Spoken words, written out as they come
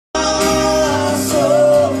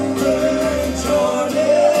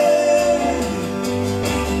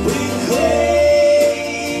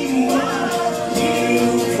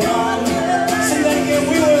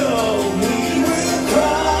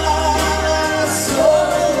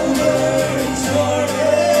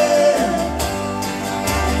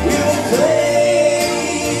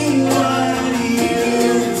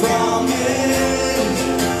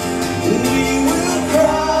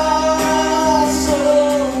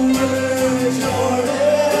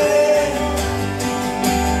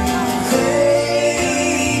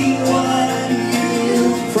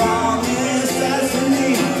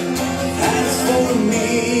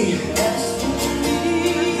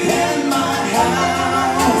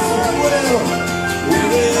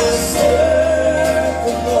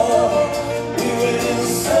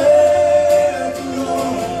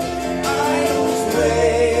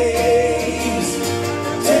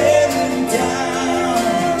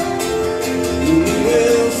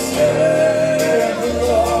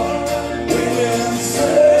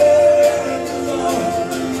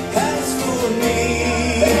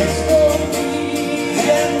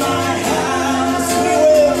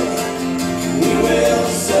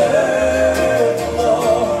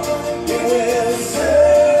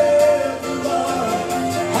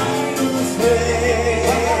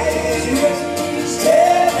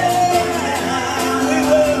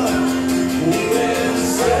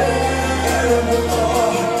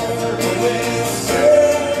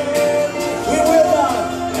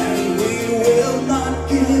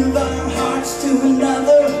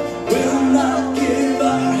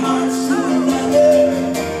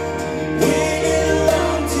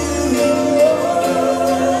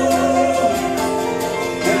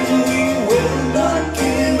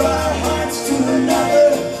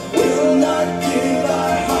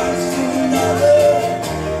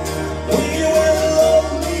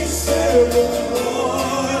serve the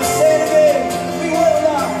Lord. Say it again.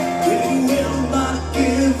 We will not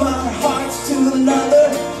give our hearts to another.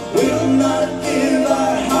 Will not give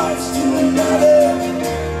our hearts to another.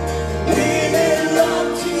 We belong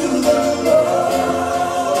to the Lord.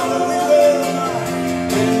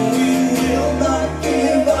 We will not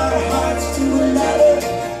give our hearts to another.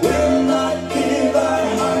 Will not give our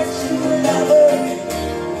hearts to another.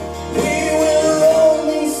 We will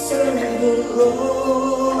only serve the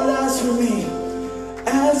Lord.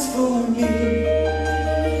 As for me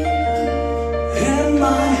and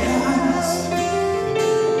my house,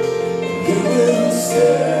 we will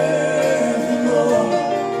serve the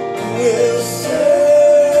Lord. We will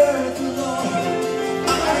serve the Lord.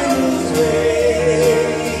 Idols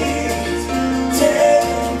raised, tear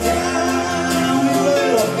them down.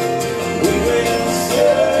 We will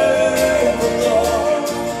serve the Lord.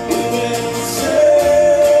 We will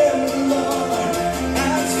serve the Lord.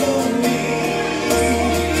 As for me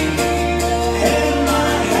and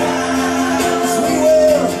my house, we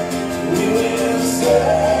will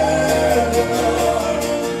serve the Lord.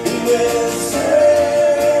 We will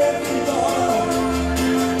serve the Lord.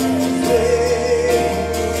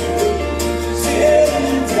 Tear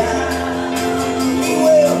them down.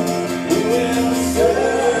 We will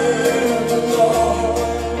serve the Lord.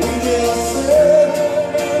 We will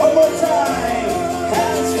serve. One more time.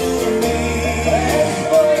 As for me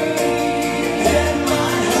and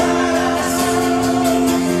my house,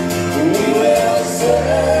 we will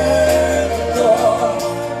serve the Lord.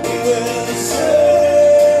 We will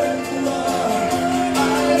serve the Lord.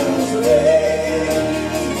 Idols raised,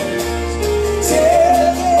 tear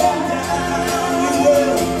them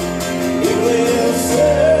down. We will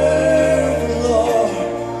serve the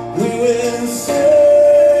Lord. We will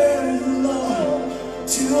serve the Lord.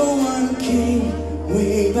 To one King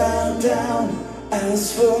we bow down.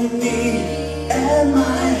 As for me and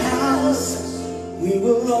my house, we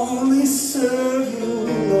will only serve you,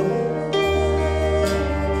 Lord.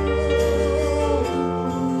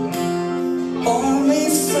 Only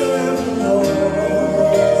serve the Lord.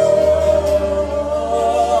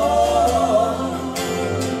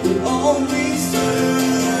 We only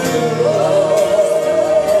serve the Lord.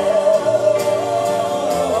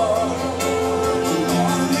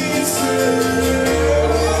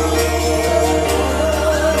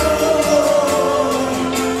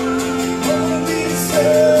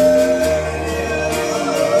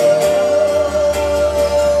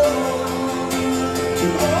 Only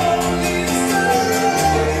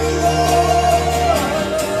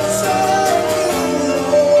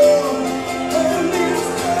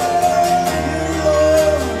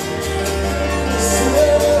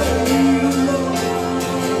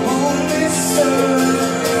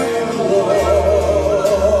serve the Lord.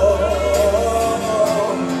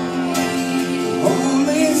 Only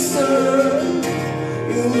serve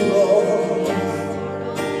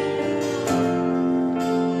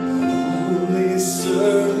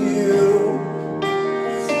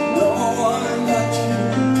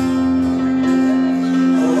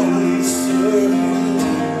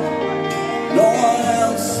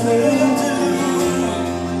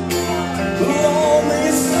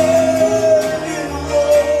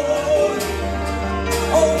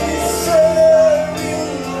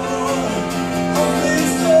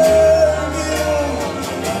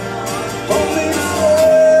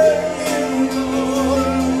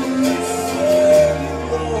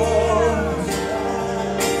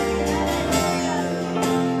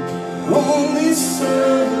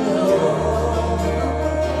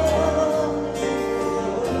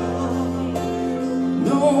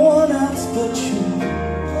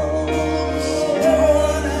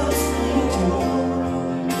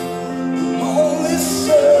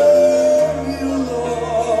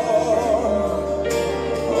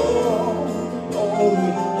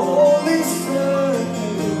the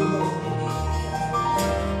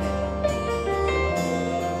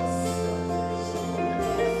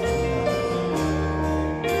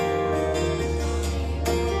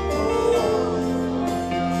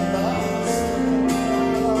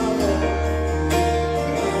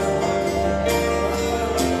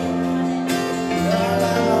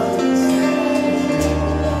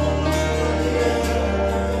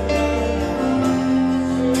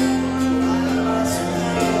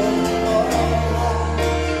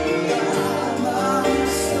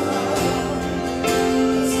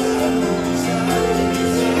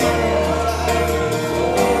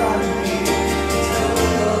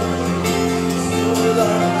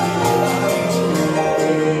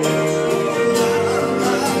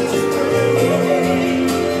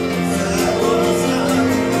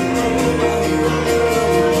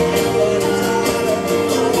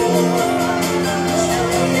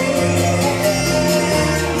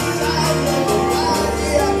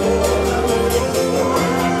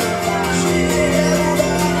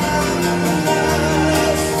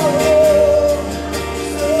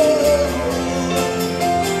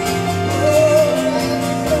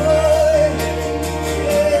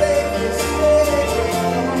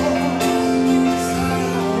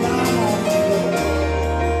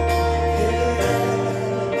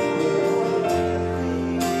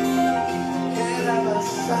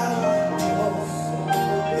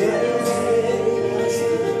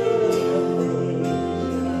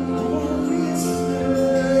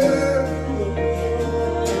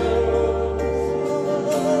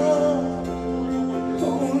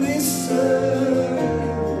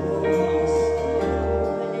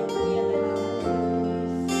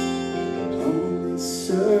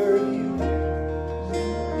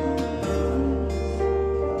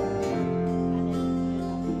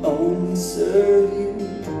serve you.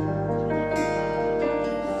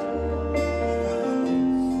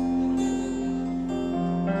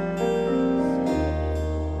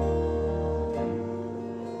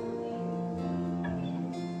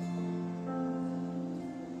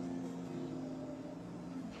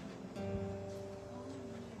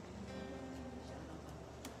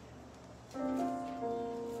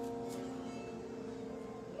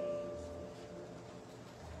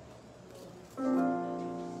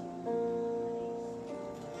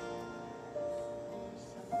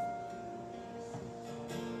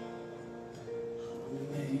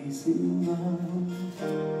 Amazing love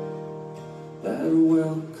that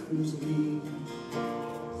welcomes me,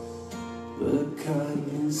 the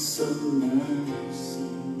kindness of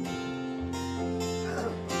mercy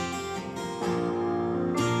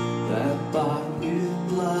that bought with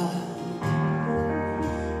blood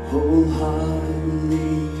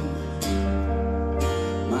wholeheartedly,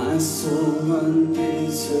 my soul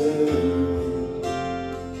undeserved.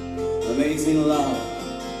 Amazing love.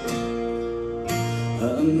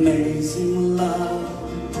 Amazing love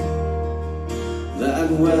that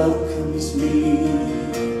welcomes me,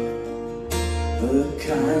 the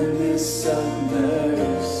kindness of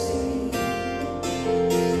mercy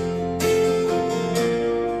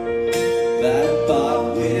that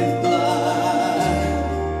bought with blood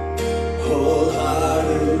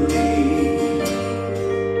wholeheartedly,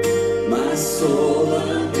 my soul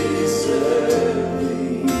undeserving.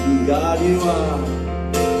 God, you are.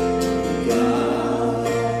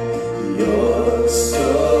 You're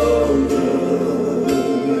so good,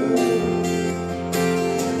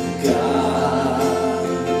 God,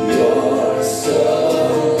 you're so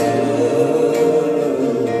good,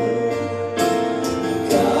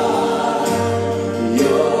 God,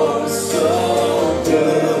 you're so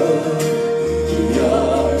good,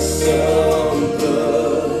 you're so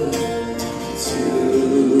good to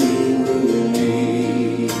me.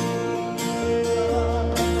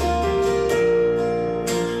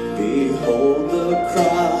 Behold the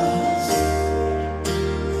cross,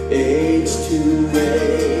 age to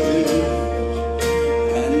age,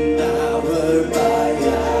 and hour by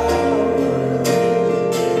hour,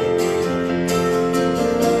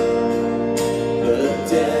 the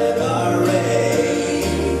dead are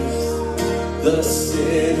raised, the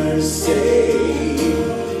sinners saved,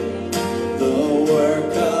 the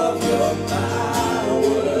work of your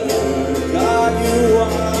power. God, you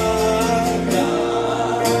are.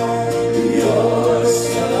 You're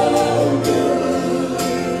so good,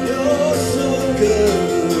 you're so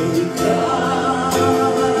good, God,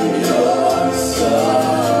 you're so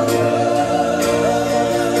good,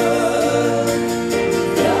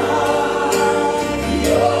 God,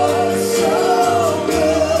 you're so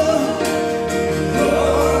good,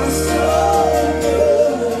 you're so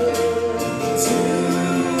good to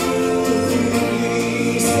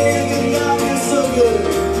me. Sing, God, you're so good.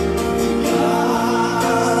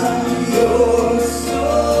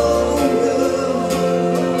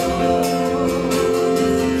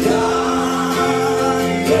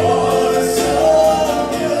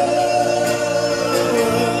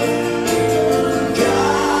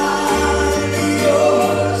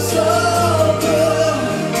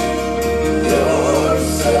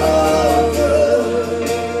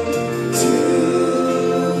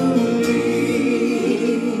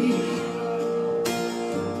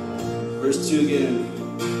 Verse 2 again.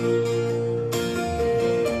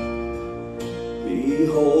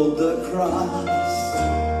 Behold the cross,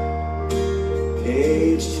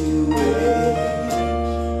 age to age,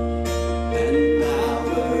 and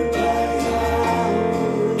hour by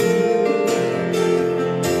hour,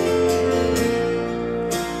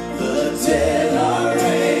 the dead are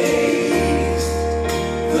raised,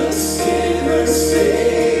 the sinners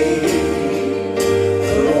saved,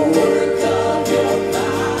 the work of your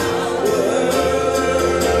power.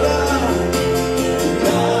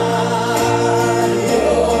 God,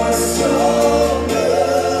 you're so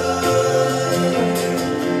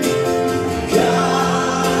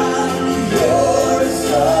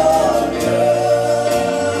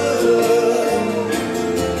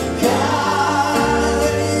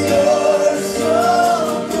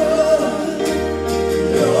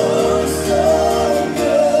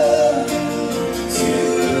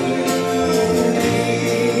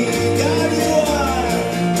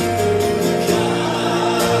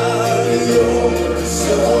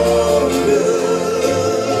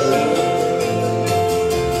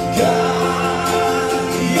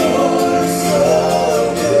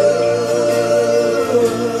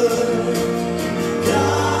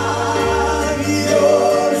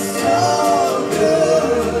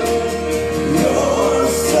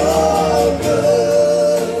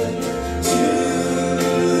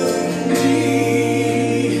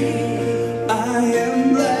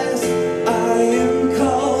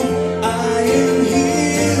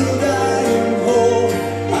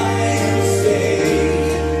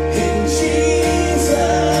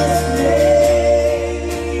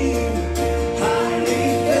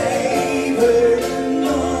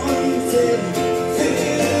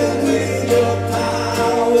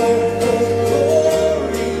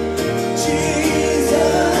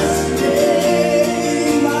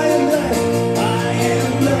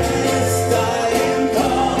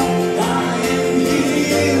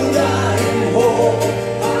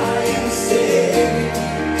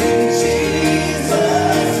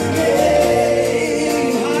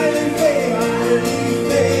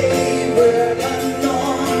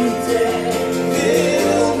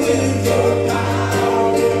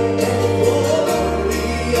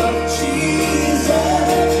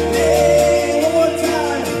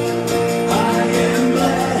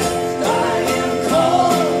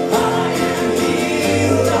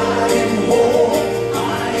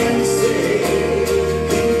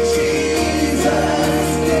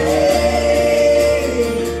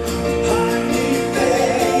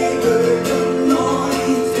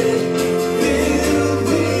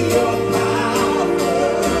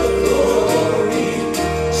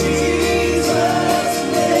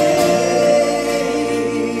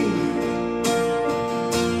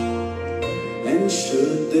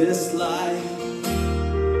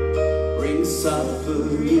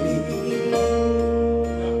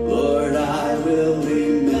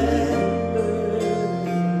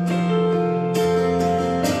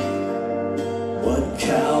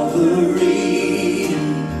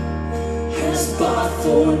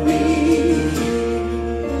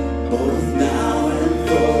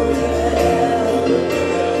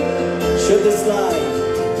Should this life,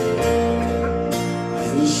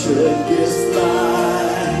 and should this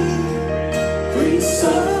life bring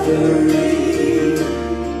suffering,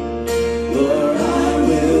 Lord, I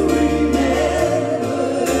will remember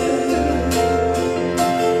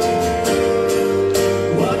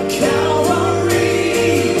what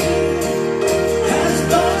Calvary has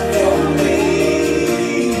done for me,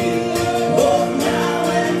 both now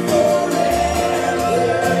and forever.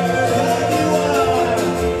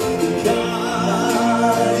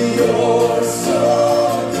 God, you're so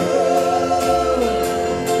good.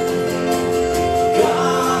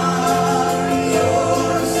 God,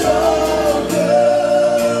 you're so good.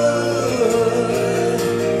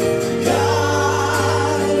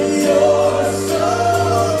 God, you're so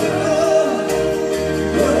good.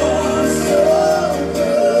 You're so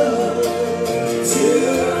good to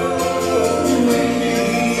me.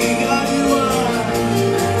 God, you are.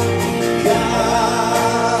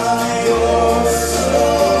 God, you're so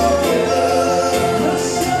good.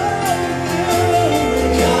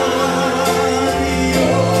 God,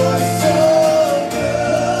 you're so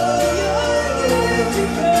good.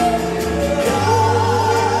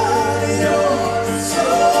 God, you're so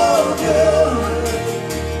good.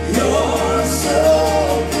 You're so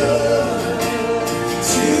good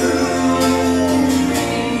to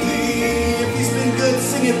me. If he's been good,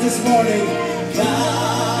 sing it this morning.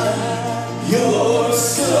 God, you're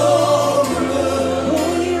so good.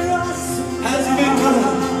 Has he been good?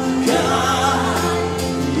 God,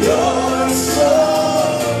 you're so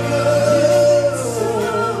good.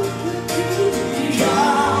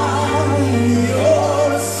 God,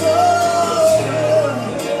 you're so good.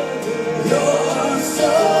 You're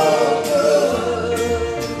so good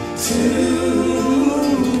to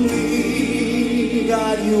me.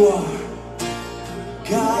 God, you are.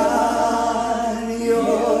 God,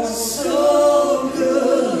 you're so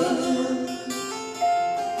good.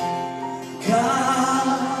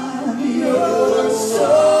 God, you're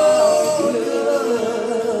so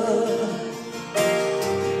good.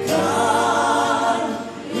 God,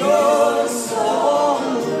 you're so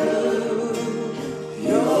good.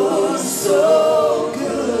 You're so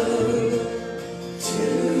good to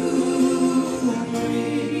me.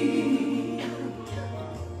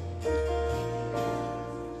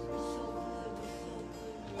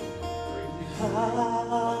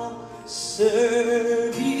 I'll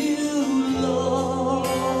serve you, Lord.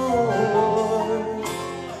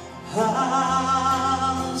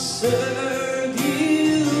 I'll serve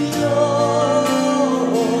you, Lord.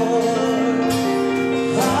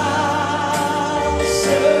 I'll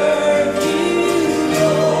serve you,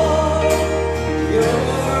 Lord.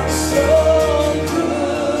 You're so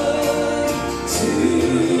good to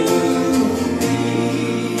me.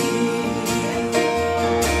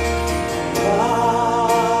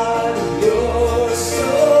 God, you're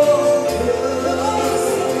so good.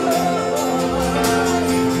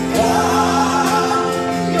 God,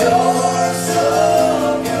 you're so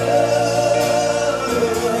good.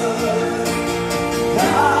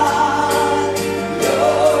 God,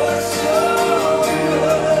 you're so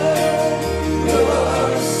good.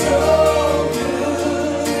 You're so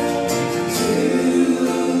good to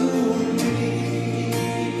me.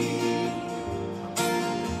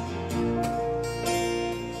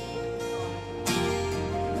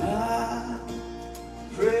 I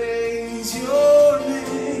praise your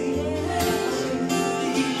name.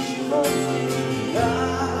 I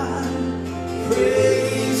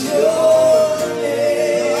praise your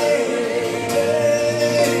name.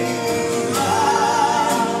 I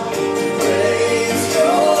praise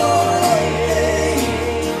your name.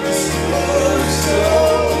 You're so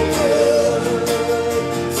good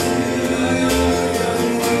to me.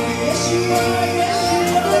 Yes, you are. Yes,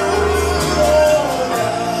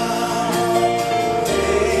 you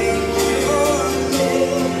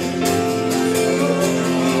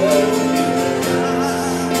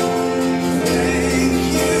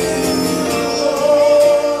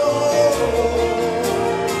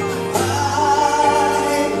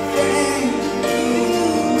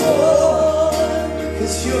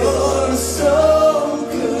you're so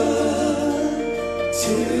good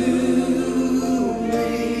to me.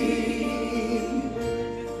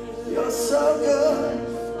 You're so good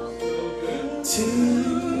to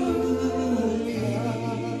me.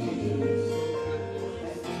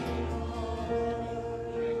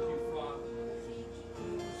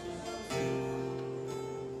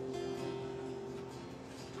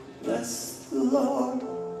 Bless the Lord,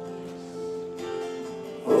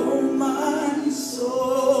 oh my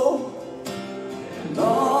soul, and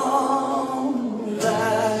all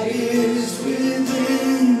that is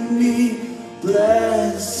within me.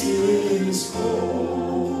 Bless His His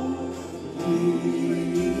holy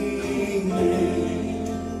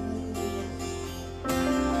name.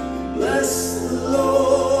 Bless the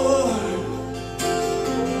Lord,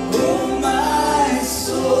 oh my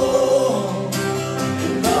soul,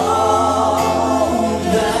 and all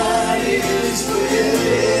that is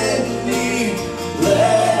within me.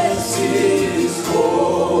 Bless His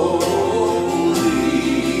holy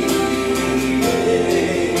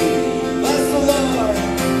name. Bless the Lord.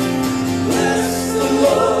 Bless the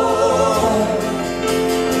Lord,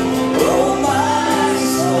 oh my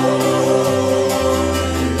soul,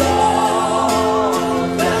 and all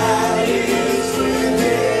that is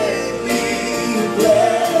within me.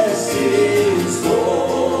 Bless His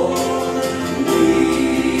holy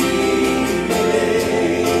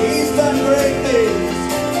name. He's done great things,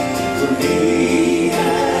 for He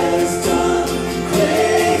has done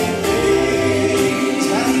great things.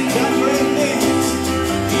 Has He done great things?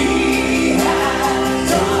 He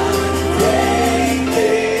has done great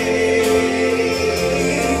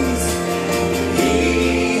things. He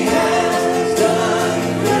has done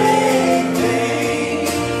great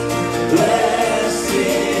things. Bless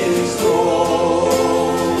His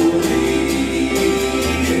holy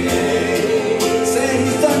name. Say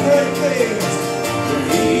He's done great things.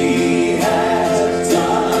 He has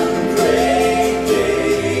done great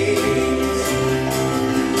things.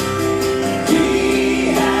 He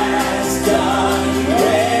has done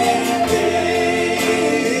great things.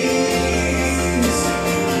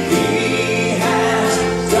 He has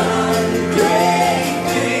done great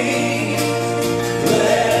things.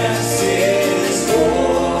 Bless His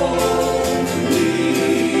holy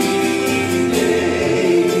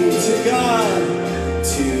name. To God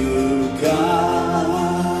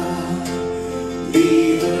be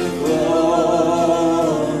the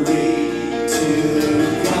glory. To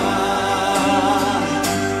God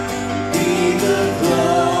be the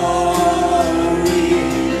glory.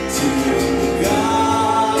 To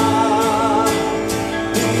God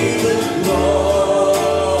be the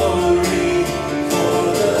glory for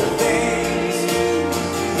the things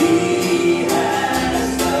He has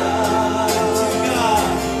done. To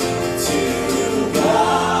God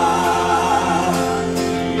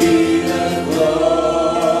be the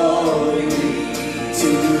glory.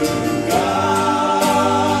 To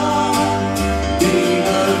God be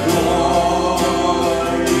the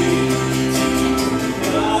glory.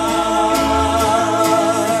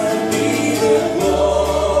 God be the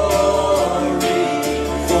glory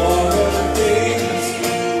for the things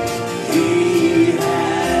He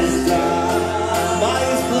has done. By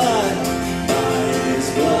His blood,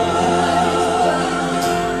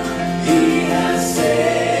 He has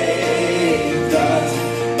saved us.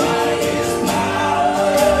 By His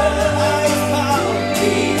power,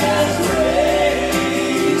 He has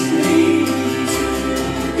raised me.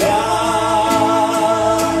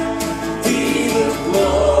 God be the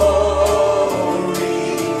glory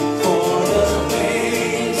for the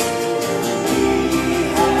things He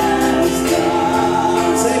has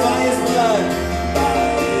done. Say by His blood,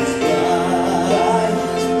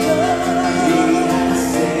 He has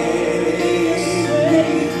saved me.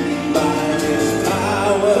 By His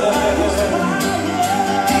power,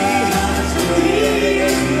 He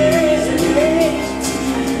has raised me.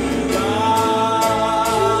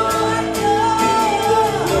 God be the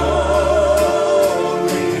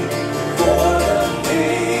glory for the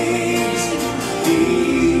things He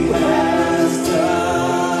has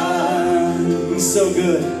done. He's so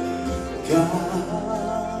good.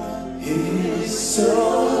 God is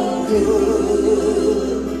so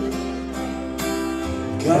good.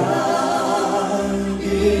 God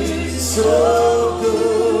is so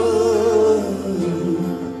good.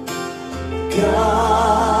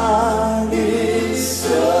 God is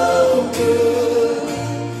so good.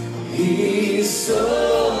 He's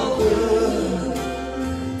so good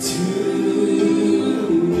to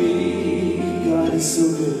me. God is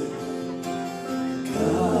so good.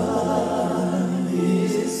 God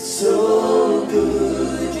is so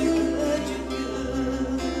good.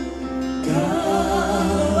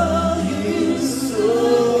 God is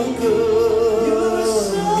so good. You're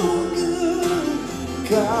so good.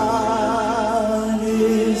 God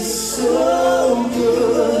is so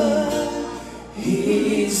good.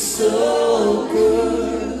 He's so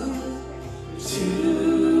good to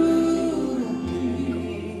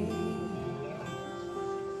me.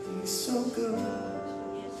 He's so good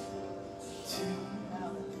to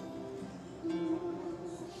me.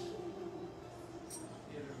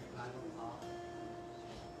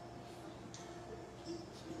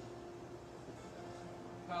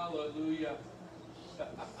 Hallelujah.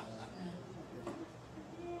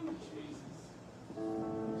 Jesus.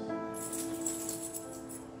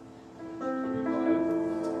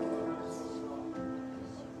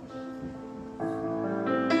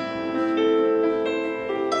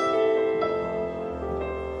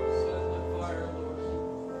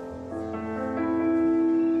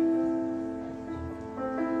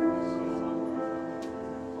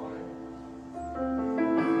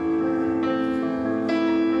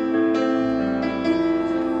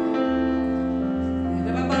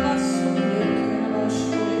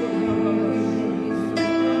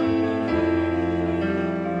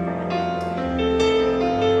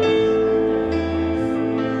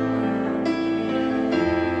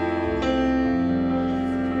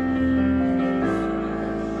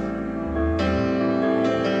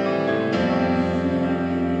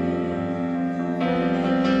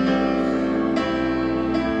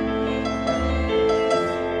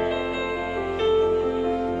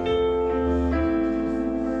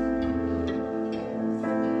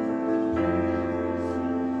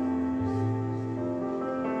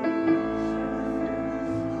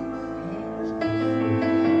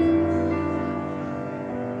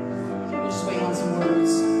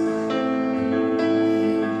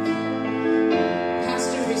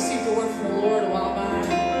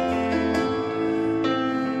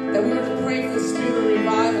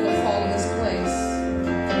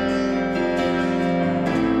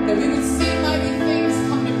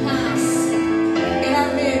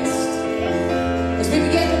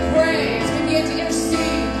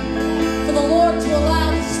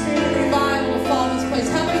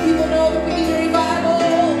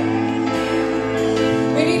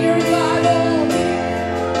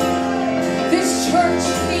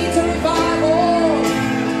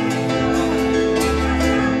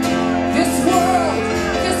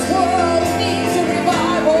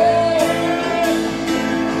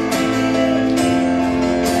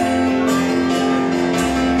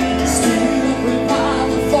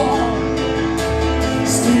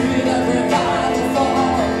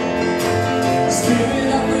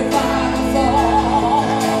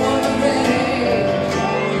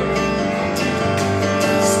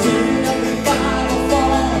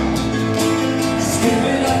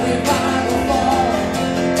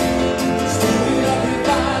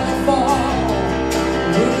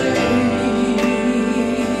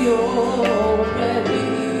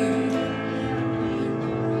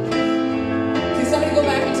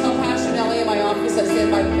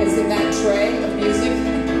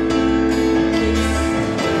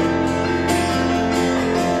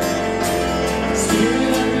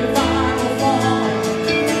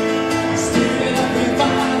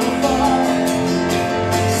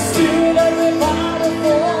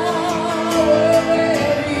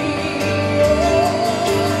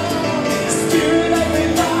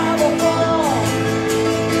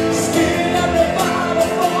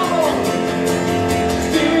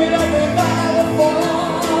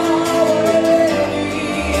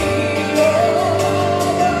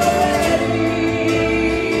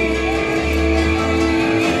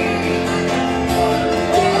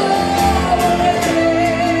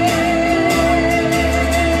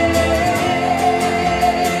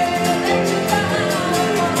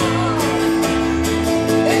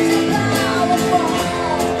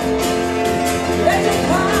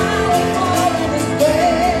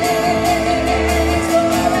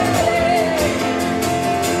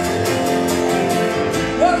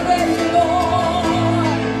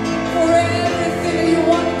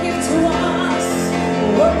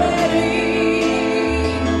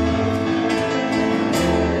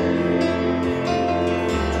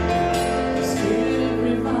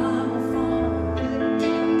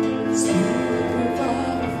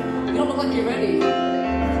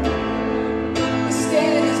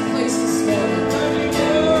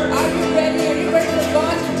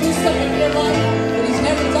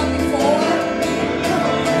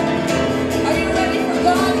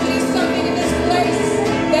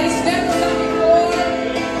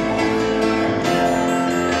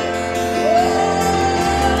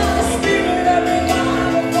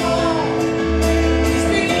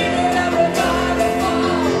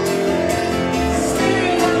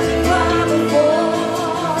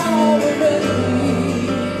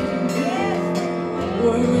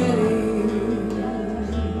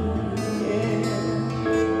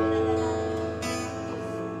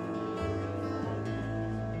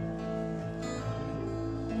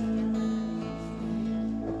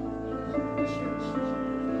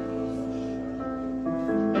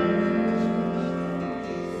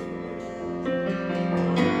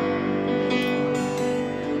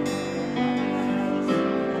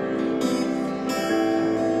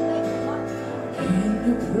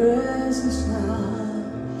 Presence now,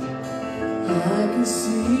 I can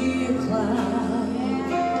see a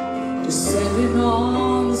cloud descending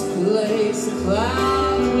on this place, a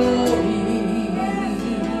cloud of glory.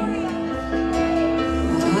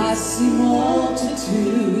 I see multitudes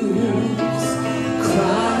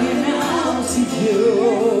crying out to you,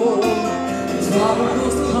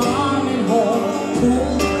 prodigals coming home,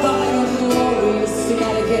 pulled by your glory. Sing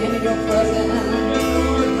that again in your presence.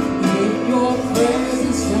 In your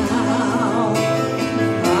presence now,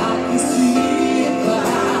 I can see a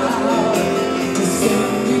cloud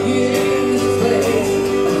descending in this place,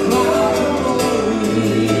 a cloud of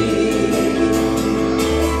glory.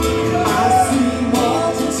 I see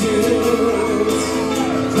multitudes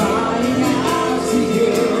crying out to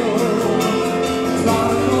you,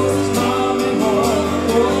 prodigals coming home,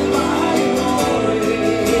 pulled by your glory.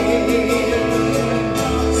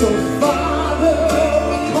 So Father,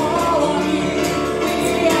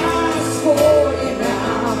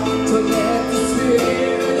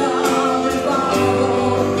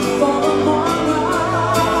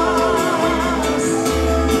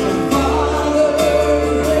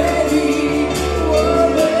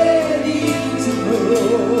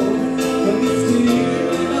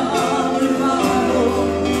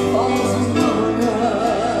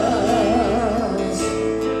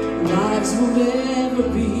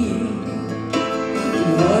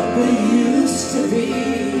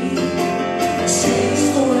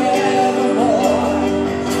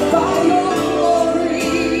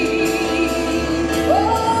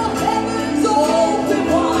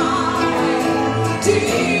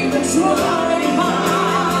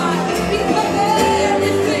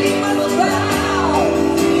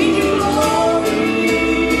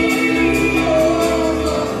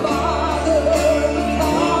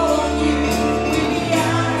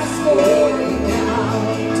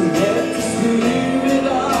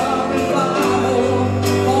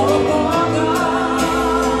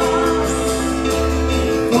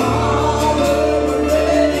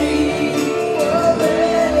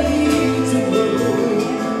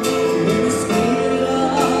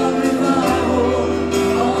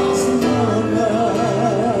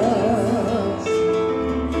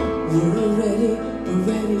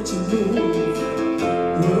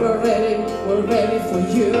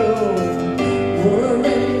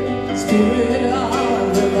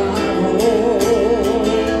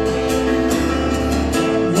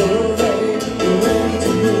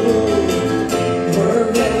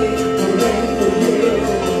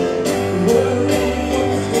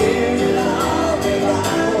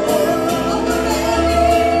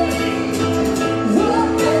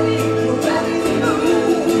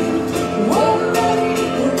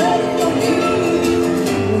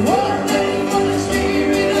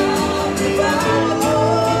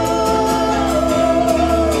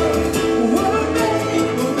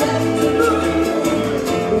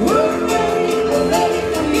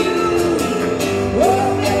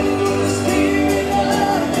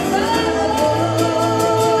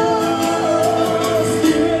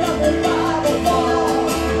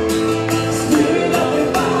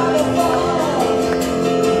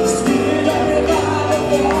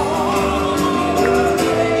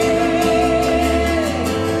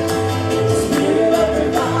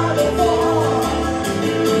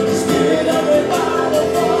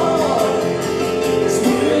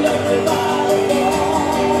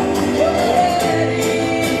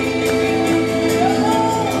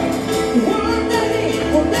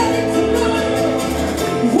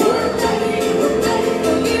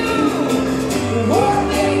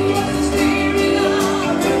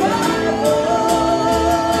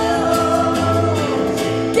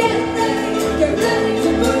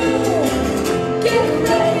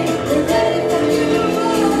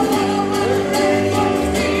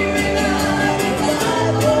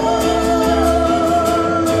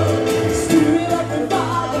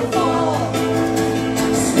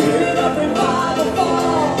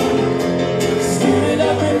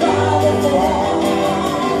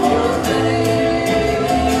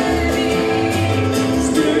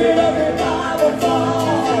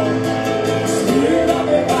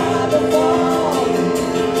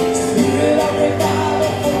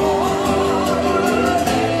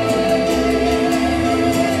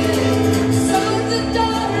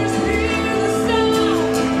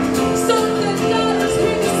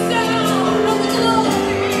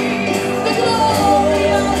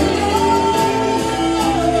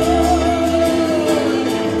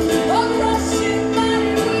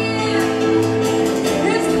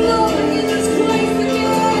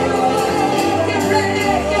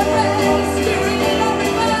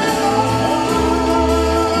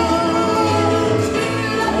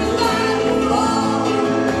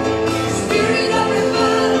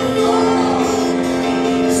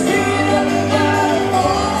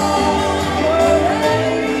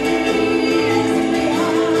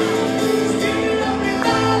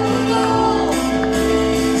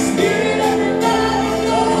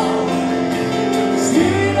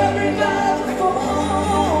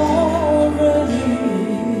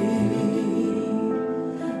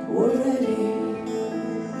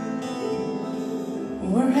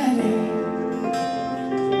 We're ready.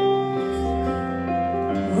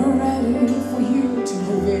 We're ready for you to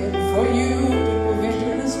move in, for you to move into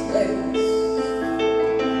this place.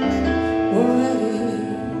 We're ready.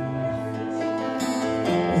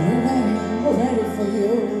 We're ready. We're ready for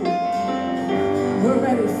you. We're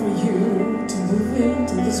ready for you to move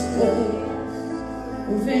into this place.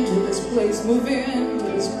 Move into this place. Move into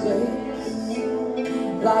this place.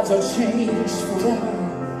 Lives are changed forever.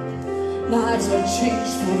 Lives are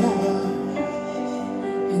changed forever.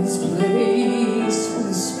 In this place, when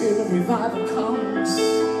the spirit of revival comes,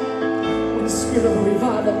 when the spirit of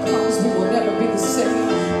revival comes, we will never be the same.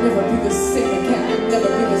 Never be the same again. Never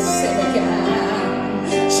be the same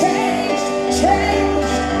again. Change,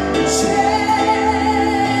 change, change.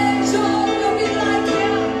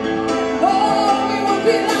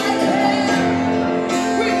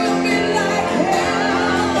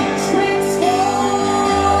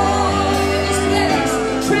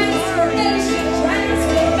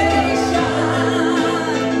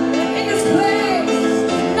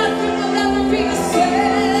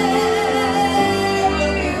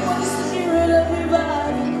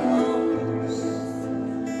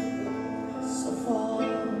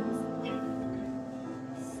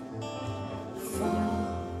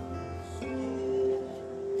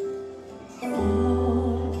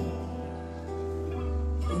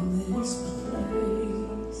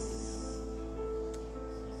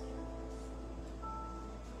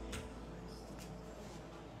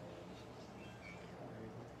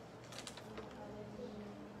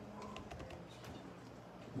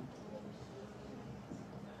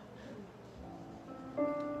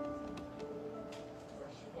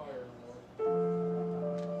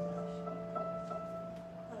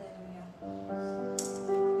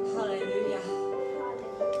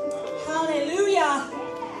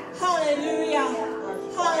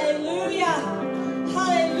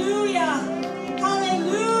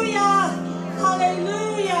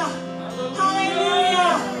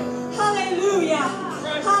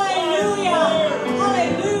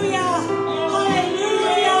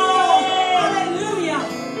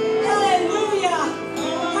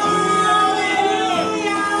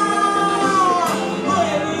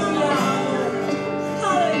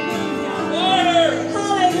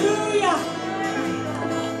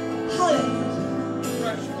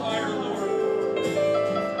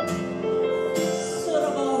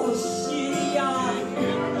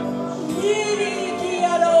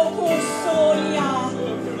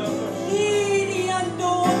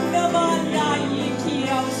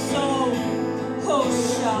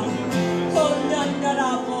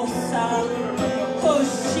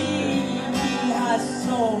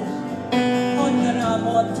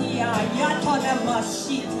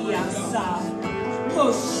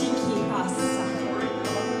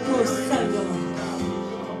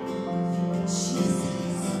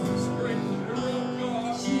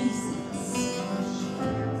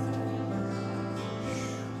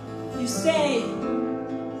 You say,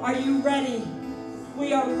 are you ready?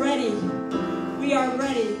 We are ready. We are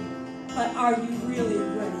ready. But are you really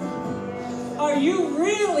ready? Are you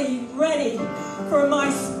really ready for my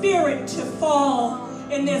spirit to fall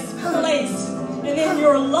in this place and in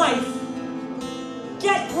your life?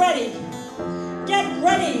 Get ready. Get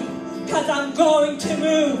ready, because I'm going to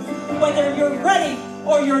move, whether you're ready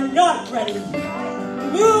or you're not ready.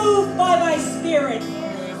 Move by my spirit.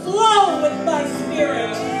 Flow with my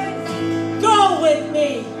spirit. Go with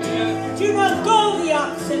me. Do not go the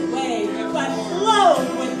opposite way, but flow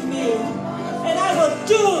with me. And I will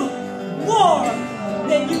do more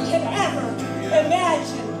than you can ever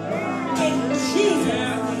imagine. In Jesus'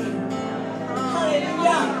 name.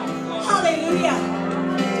 Hallelujah. Hallelujah.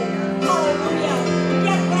 Hallelujah.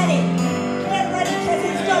 Get ready. Get ready, because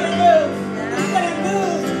he's going to move. He's going to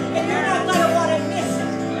move, and you're not going to want to miss it.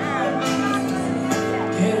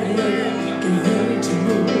 Get ready to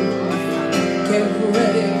move. Get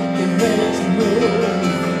ready to move.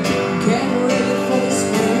 Get ready for the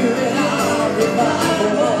spirit.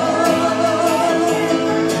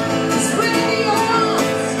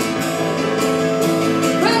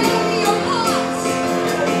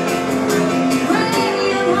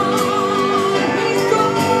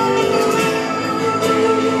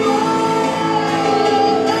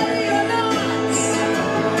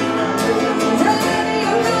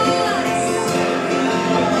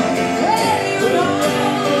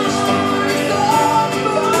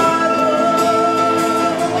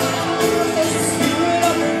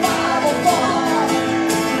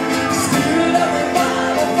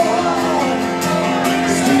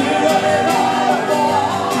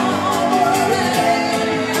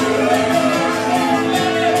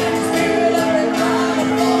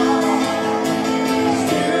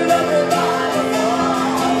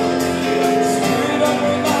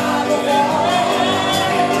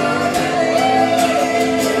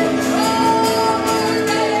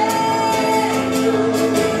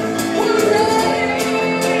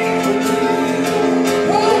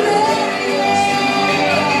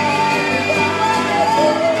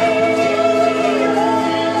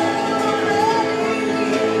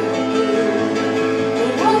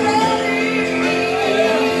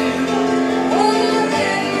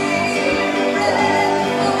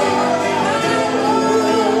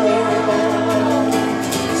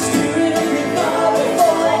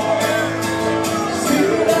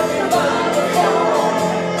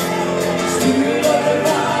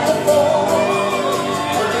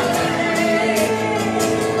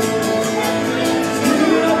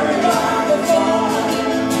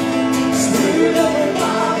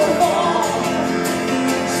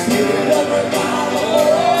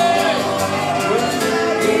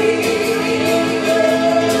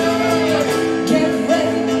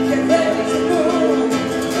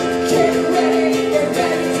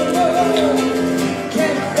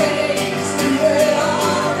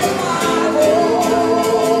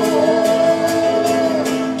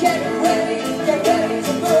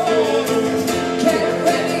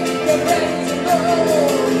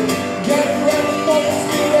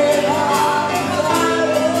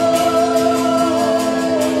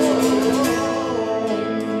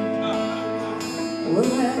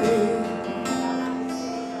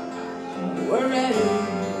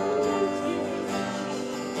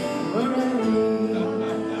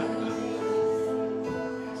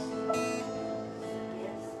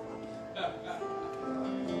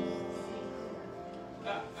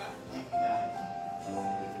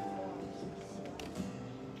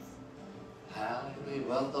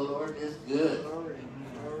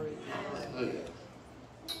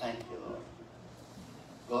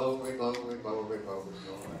 glory,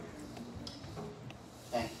 glory.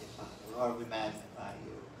 Thank you, Father. Lord, we magnify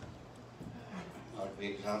you. Lord, we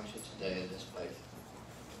exalt you today in this place.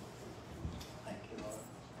 Thank you, Lord.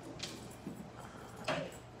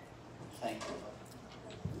 Thank you, Lord.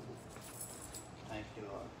 Thank you,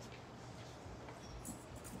 Lord.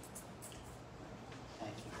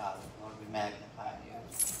 Thank you, Father. Lord, we magnify you.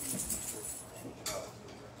 Thank you, Lord.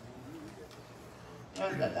 You know,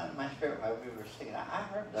 that down in my spirit while we were singing, I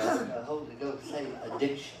heard the Holy Ghost say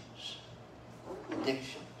addictions.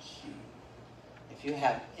 Addictions. If you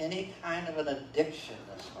have any kind of an addiction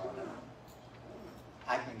this morning,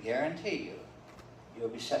 I can guarantee you, you'll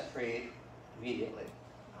be set free immediately.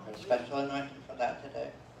 There's a special anointing for that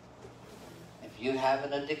today. If you have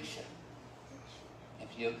an addiction,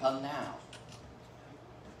 if you come now,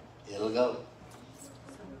 it'll go.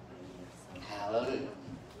 Hallelujah.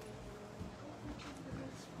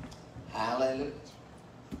 Hallelujah.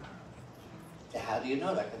 How do you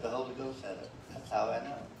know that? Because the Holy Ghost said it. That's how I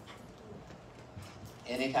know.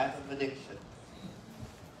 Any type of addiction.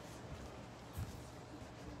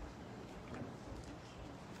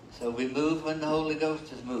 So we move when the Holy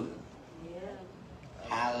Ghost is moving. Yeah.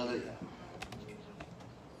 Hallelujah.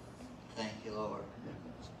 Thank you, Lord.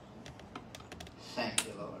 Thank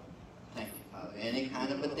you, Lord. Thank you, Father. Any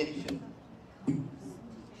kind of addiction.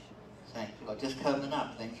 Thank you, Lord. Just coming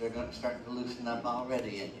up. Things are starting to loosen up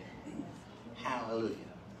already in you. Hallelujah.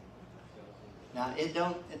 Now,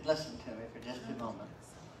 listen to me for just a moment.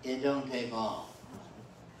 It don't take long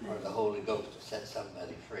for the Holy Ghost to set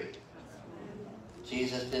somebody free.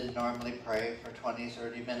 Jesus didn't normally pray for 20,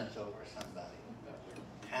 30 minutes over somebody.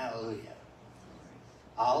 Hallelujah.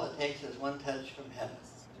 All it takes is one touch from heaven.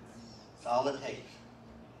 That's all it takes.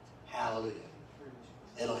 Hallelujah.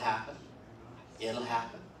 It'll happen. It'll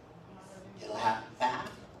happen. It'll happen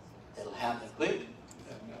fast. It'll happen quick.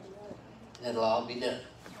 And it'll all be done.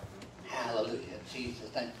 Hallelujah. In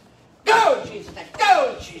Jesus' name. Go, Jesus' name.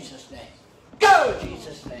 Go, Jesus' name. Go,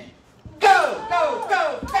 Jesus' name. Go, go,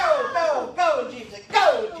 go, go, go, go, Jesus.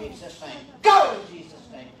 Go, Jesus' name. Go, Jesus'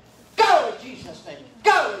 name. Go, Jesus' name.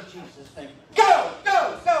 Go, Jesus' name. Go,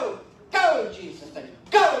 go, go, go, Jesus' name.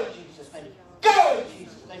 Go, Jesus' name. Go,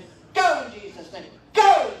 Jesus' name. Go, Jesus' name.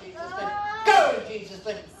 Go, Jesus' name. Go, Jesus'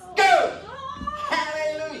 name. Go.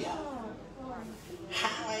 Hallelujah.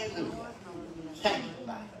 Hallelujah. Thank you,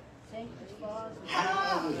 Father.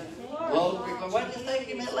 Hallelujah. Glory, glory. What do you think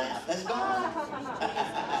you meant laugh? Let's go on.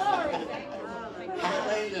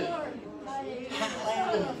 Hallelujah.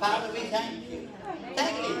 Hallelujah. Father, we thank you.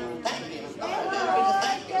 Thank you. Thank you. Lord, we just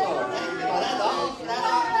thank you, Lord. Thank you, Lord.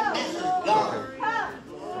 That mess is gone.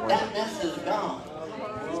 That mess is gone.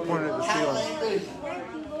 Hallelujah.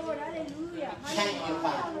 Thank you,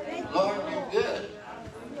 Father. Lord, you're good.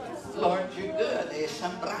 Lord, you're good.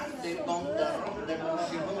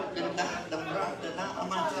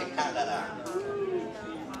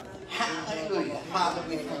 Hallelujah. Father,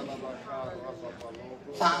 we thank you.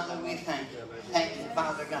 Father, we thank you. Thank you,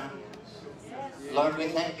 Father God. Lord, we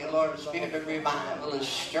thank you, Lord, the spirit of revival is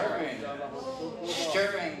stirring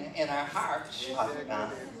in our hearts, Father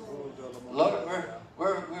God. Lord,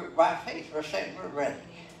 we're by faith, we're saying we're ready.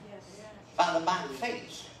 Father, by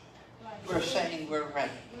faith, we're saying we're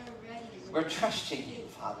ready. We're trusting you,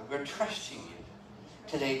 Father. We're trusting you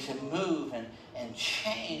today to move and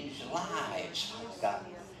change lives, Father God.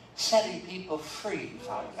 Setting people free,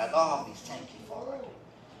 Father God. Oh, we thank you for it.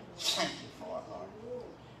 Thank you for it, Lord.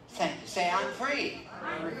 Thank you. Say, I'm free.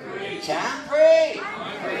 I'm free. Say, I'm free.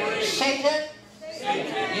 I'm free. Satan,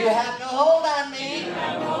 you have no hold on me.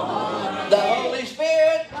 The Holy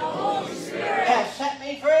Spirit has set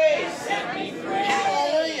me free.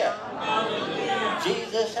 Hallelujah.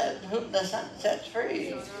 Jesus said, whom the Son sets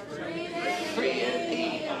free, free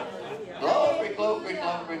indeed. Glory, glory,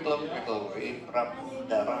 glory, glory, glory.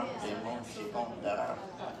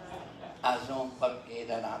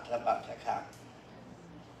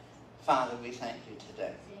 Father, we thank you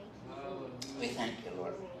today. We thank you,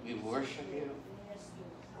 Lord. We worship you.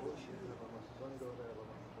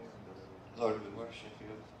 Lord, we worship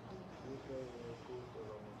you.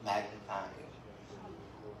 Magnify you.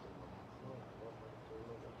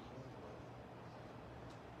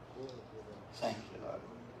 Thank you, Lord.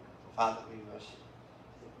 Father, we worship.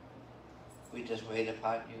 We just wait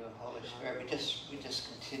upon you, Holy Spirit. We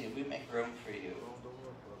just continue. We make room for you.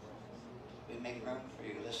 We make room for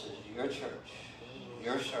you. This is your church,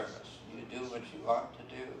 your service. You do what you ought to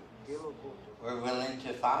do. We're willing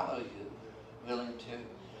to follow you, willing to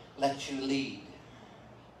let you lead.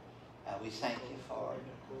 And we thank you for it.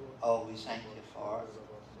 Oh, we thank you for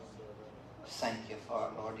it. Thank you for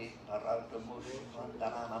it, Lord.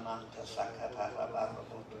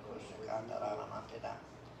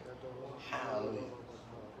 Hallelujah.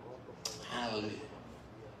 Hallelujah.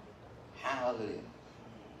 Hallelujah.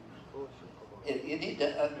 You need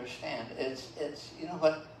to understand, it's you know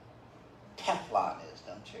what Teflon is,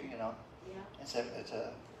 don't you? You know, it's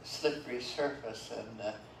a slippery surface, and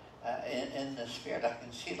in the spirit, I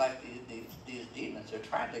can see like these demons are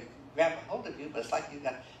trying to grab a hold of you, but it's like you've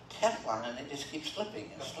got Teflon, and it just keeps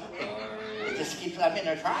slipping and slipping. It just keeps. I mean,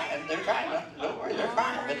 they're trying. Don't worry, they're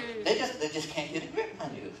trying, but they just can't get a grip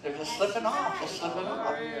on you. They're just slipping off,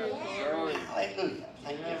 Hallelujah.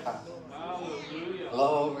 Thank you, Father.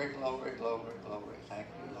 Glory, glory, glory, glory. Thank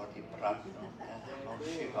you, Lord.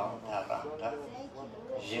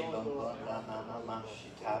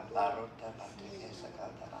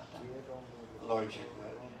 Lord, you're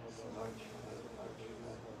good. Lord, you're good.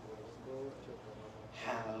 Lord, you're good.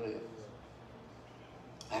 Hallelujah.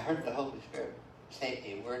 I heard the Holy Spirit say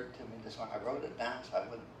a word to me this morning. I wrote it down so I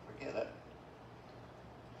wouldn't forget it.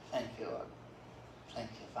 Thank you, Lord.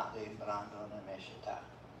 Thank you, Father.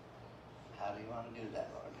 How do you want to do that,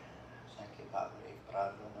 Lord? Thank you, Father.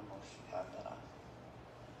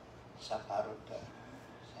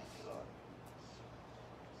 Thank you, Lord.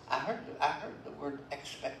 I heard the word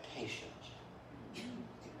expectations.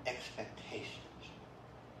 Expectations.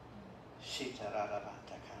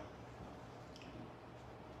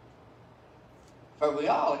 For we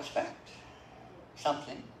all expect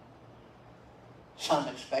something. Some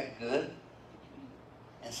expect good,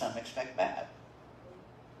 and some expect bad.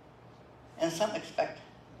 And some expect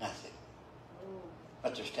nothing.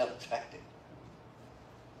 But they're still expecting.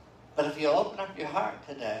 But if you open up your heart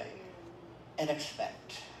today and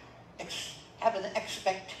expect, have an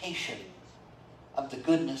expectation of the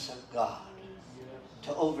goodness of God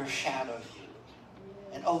to overshadow you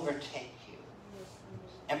and overtake you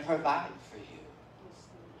and provide for you.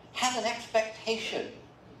 Have an expectation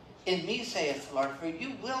in me, saith the Lord, for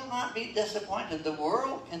you will not be disappointed. The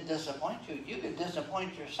world can disappoint you. You can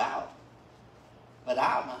disappoint yourself. But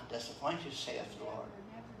I'll not disappoint you, saith the Lord.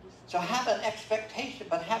 So have an expectation,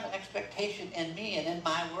 but have an expectation in me and in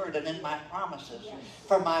my word and in my promises.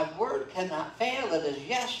 For my word cannot fail. It is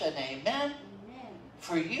yes and amen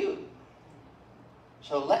for you.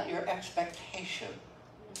 So let your expectation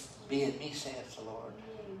be in me, saith the Lord.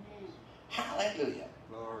 Hallelujah.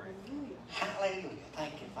 Glory. Hallelujah.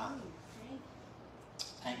 Thank you, Father.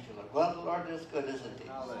 Thank you, Lord. Well, the Lord is good, isn't he?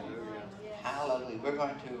 Hallelujah. Hallelujah. We're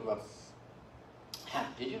going to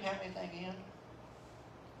did you have anything, Ian?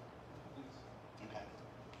 Okay.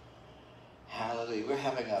 Hallelujah. We're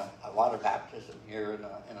having a water baptism here in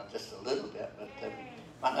just a little bit, but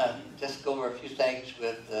I'm going to just go over a few things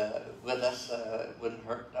with us. It wouldn't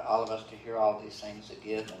hurt all of us to hear all these things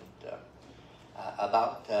again and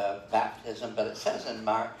about baptism. But it says in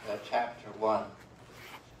Mark chapter 1.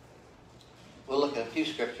 We'll look at a few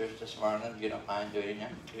scriptures this morning, if you don't mind doing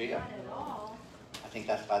it. Do you? Not at all. I think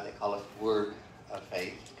that's why they call it Word of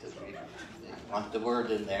Faith, because we want the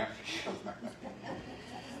word in there for sure.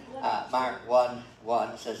 Mark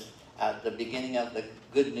 1:1 says, the beginning of the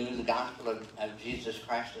good news, the gospel of Jesus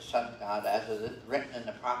Christ, the Son of God, as is written in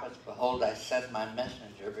the prophets, behold, I send my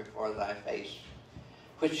messenger before thy face,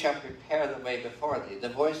 which shall prepare the way before thee. The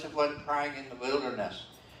voice of one crying in the wilderness,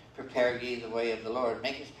 prepare ye the way of the Lord,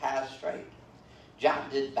 make his path straight. John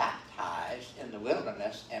did baptize in the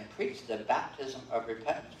wilderness and preached the baptism of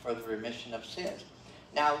repentance for the remission of sins.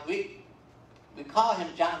 Now, we call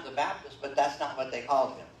him John the Baptist, but that's not what they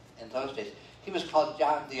called him in those days. He was called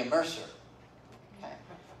John the Immerser. Okay?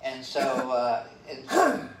 And so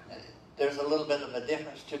there's a little bit of a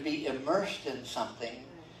difference. To be immersed in something,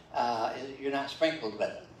 you're not sprinkled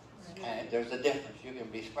with it. Okay? There's a difference. You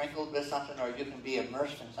can be sprinkled with something or you can be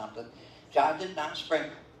immersed in something. John did not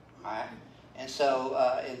sprinkle. All right? And so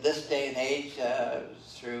in this day and age,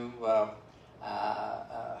 through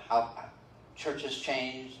how churches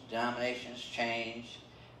change, denominations change,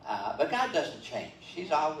 but God doesn't change.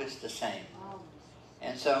 He's always the same.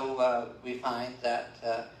 And so we find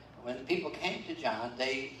that when the people came to John,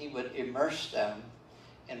 he would immerse them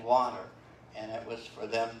in water, and it was for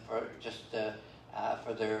them for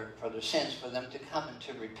their sins, for them to come and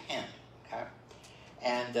to repent. Okay,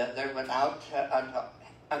 and there went out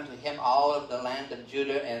unto him all of the land of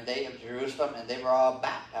Judah and they of Jerusalem, and they were all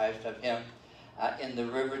baptized of him in the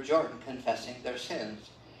river Jordan, confessing their sins.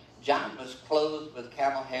 John was clothed with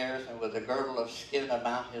camel hairs and with a girdle of skin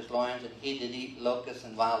about his loins, and he did eat locusts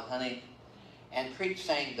and wild honey, and preached,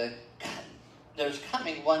 saying that there's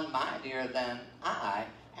coming one mightier than I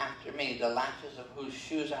after me, the latches of whose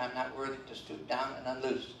shoes I am not worthy to stoop down and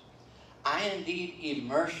unloose. I indeed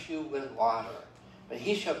immerse you with water, but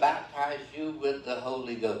he shall baptize you with the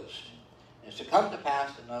Holy Ghost. And it's to come to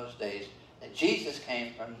pass in those days that Jesus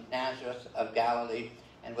came from Nazareth of Galilee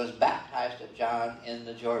and was baptized of John in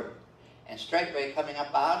the Jordan. And straightway coming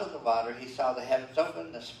up out of the water, he saw the heavens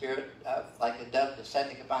open, the Spirit like a dove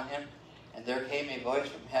descending upon him. And there came a voice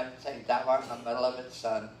from heaven saying, Thou art my beloved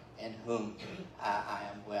Son, in whom I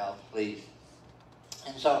am well pleased.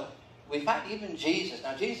 And so we find even Jesus.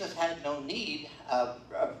 Now Jesus had no need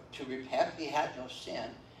to repent. He had no sin.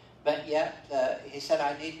 But yet he said,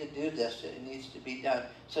 I need to do this. It needs to be done.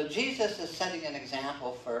 So Jesus is setting an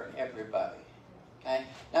example for everybody. Okay?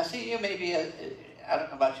 Now see, you may be, I don't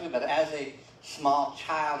know about you, but as a small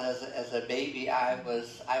child, as a baby, I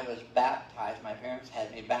was baptized. My parents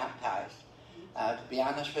had me baptized. To be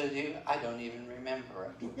honest with you, I don't even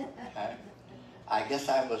remember it. Okay? I guess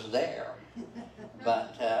I was there.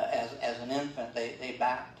 But as an infant, they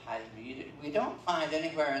baptized me. We don't find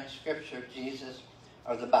anywhere in Scripture Jesus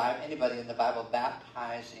or the Bible, anybody in the Bible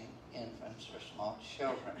baptizing infants or small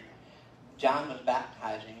children. John was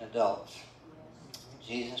baptizing adults.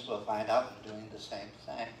 Jesus, we'll find out, doing the same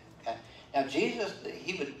thing. Okay? Now Jesus,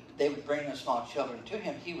 they would bring the small children to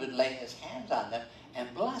him. He would lay his hands on them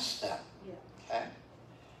and bless them. Okay?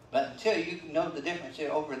 But until you know the difference,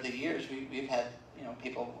 over the years we've had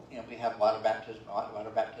people, we have water baptism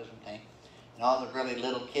tank, and all the really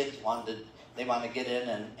little kids want to get in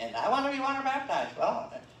and I want to be water baptized.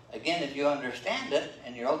 Well, again, if you understand it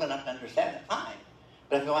and you're old enough to understand it, fine.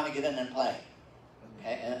 But if you want to get in and play,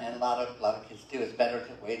 okay, and a lot of kids do, it's better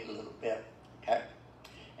to wait a little bit, okay.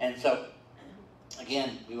 And so,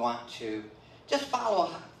 again, we want to just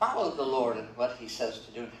follow the Lord and what He says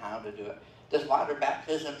to do and how to do it. Does water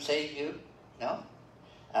baptism save you? No.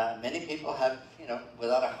 Many people have,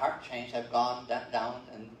 without a heart change, have gone down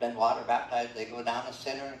and been water baptized. They go down a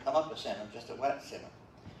sinner and come up a sinner, just a wet sinner.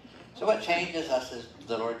 So what changes us is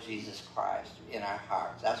the Lord Jesus Christ in our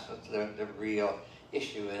hearts. That's what the real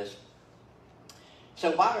issue is.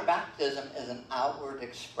 So water baptism is an outward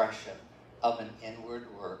expression of an inward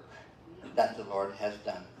work that the Lord has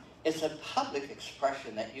done. It's a public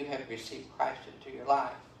expression that you have received Christ into your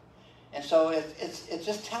life. And so it's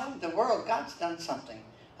just telling the world God's done something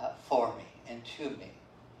for me and to me.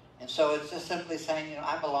 And so it's just simply saying,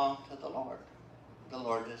 I belong to the Lord. The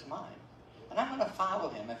Lord is mine. And I'm going to follow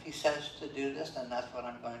Him. If He says to do this, then that's what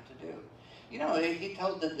I'm going to do. He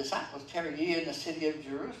told the disciples, tarry ye in the city of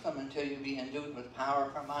Jerusalem until you be endued with power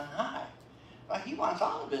from on high. Well, He wants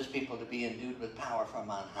all of His people to be endued with power from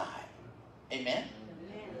on high. Amen?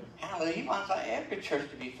 Hallelujah. He wants every church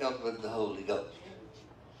to be filled with the Holy Ghost.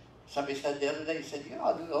 Somebody said the other day, he said,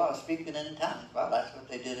 I'll do a lot of speaking in tongues. Well, that's what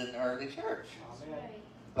they did in the early church.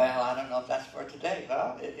 Well, I don't know if that's for today.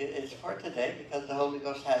 Well, it's for today because the Holy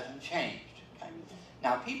Ghost hasn't changed. Okay?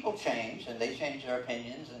 Now, people change, and they change their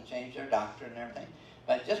opinions and change their doctrine and everything.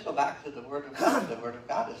 But just go back to the Word of God. The Word of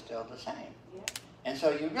God is still the same. And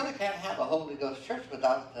so you really can't have a Holy Ghost church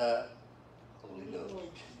without the Holy Ghost.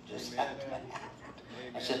 Just have to happen.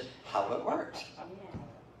 That's just how it works.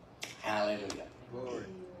 Hallelujah. Lord.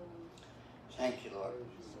 Thank you, Lord.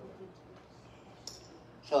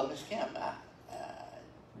 So, Miss Kim,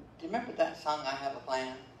 do you remember that song, I Have a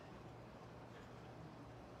Plan?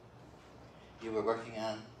 You were working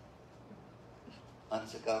on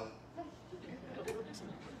months ago?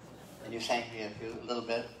 And you sang me a little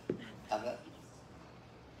bit of it?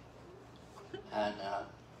 And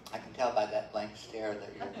I can tell by that blank stare that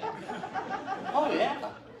you're... Oh,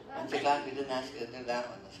 yeah. I'm so glad we didn't ask you to do that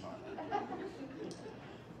one this morning.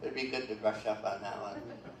 It'd be good to brush up on that one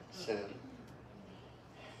soon.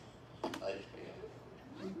 Later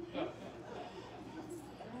for you.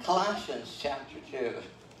 Colossians chapter 2.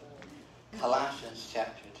 Colossians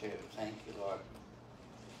chapter 2. Thank you, Lord.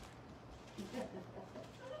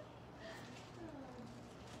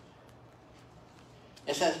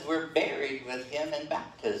 It says we're buried with Him in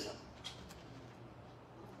baptism,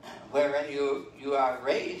 wherein you are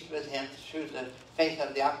raised with Him through the faith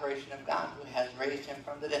of the operation of God who has raised Him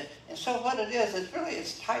from the dead. And so what it is,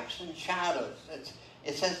 it's types and shadows.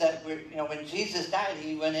 It says that when Jesus died,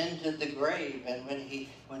 He went into the grave, and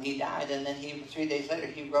when he died, and then 3 days later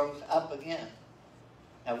He rose up again.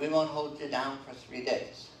 Now we won't hold you down for 3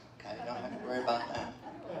 days. Okay, you don't have to worry about that.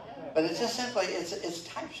 But it's just simply it's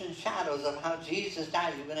types and shadows of how Jesus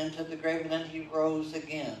died. He went into the grave and then He rose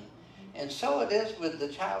again. And so it is with the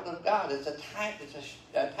child of God. It's a type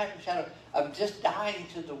and shadow of just dying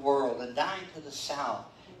to the world and dying to the self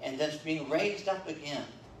and then being raised up again.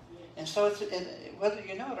 And so whether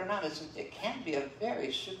you know it or not, it can be a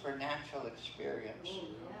very supernatural experience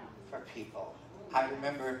for people. I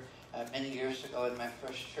remember many years ago in my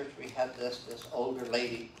first church, we had this older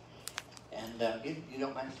lady, and you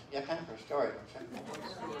don't mind, yeah, kind of her story, don't you?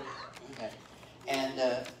 Okay.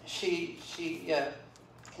 And she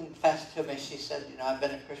confessed to me. She said, you know, I've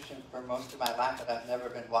been a Christian for most of my life, but I've never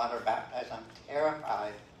been water baptized. I'm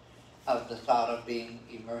terrified of the thought of being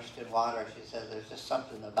immersed in water. She said, there's just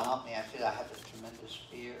something about me. I feel I have this tremendous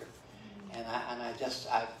fear. And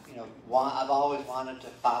I've always wanted to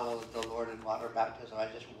follow the Lord in water baptism. I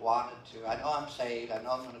just wanted to. I know I'm saved. I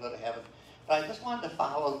know I'm going to go to heaven. But I just wanted to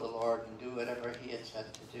follow the Lord and do whatever He had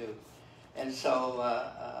said to do. And so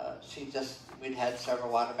we'd had several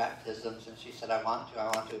water baptisms, and she said, I want to,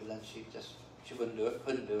 but then she wouldn't do it,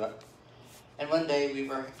 couldn't do it. And one day we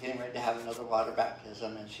were getting ready to have another water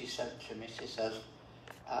baptism, and she said to me, she says,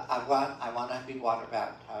 I want to be water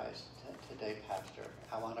baptized today, Pastor.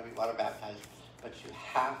 I want to be water baptized, but you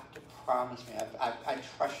have to promise me, I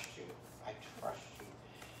trust you,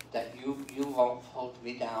 that you won't hold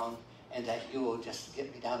me down, and that you will just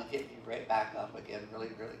get me down and get me right back up again really,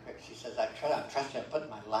 really quick. She says, I'm trusting, I'm putting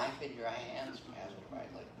my life in your hands, Pastor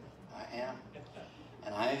Riley. I am.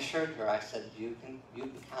 And I assured her, I said, you can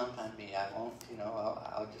count on me. I won't,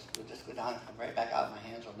 we'll just go down and come right back out. My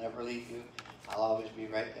hands will never leave you. I'll always be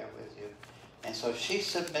right there with you. And so she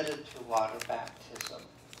submitted to water baptism.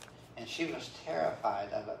 And she was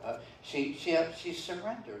terrified of it. But she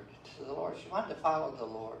surrendered to the Lord. She wanted to follow the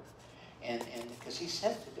Lord. And because He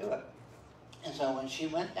said to do it. And so when she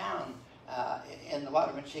went down in the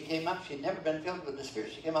water, when she came up, she'd never been filled with the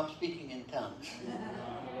Spirit. She came up speaking in tongues.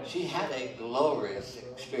 She had a glorious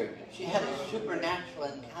experience. She had a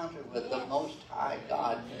supernatural encounter with the Most High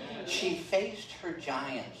God. She faced her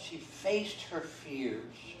giants. She faced her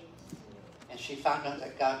fears. And she found out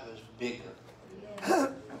that God was bigger.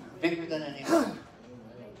 Bigger than anything.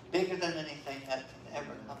 Bigger than anything that can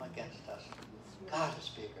ever come against us. God is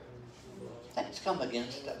bigger. Things come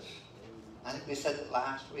against us. I think we said it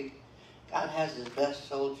last week. God has His best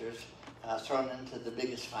soldiers thrown into the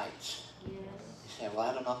biggest fights. Yes. You say, well,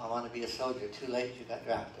 I don't know if I want to be a soldier. Too late, you got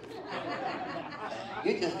drafted.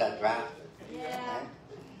 You just got drafted. Yeah. Okay?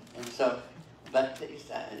 And so, but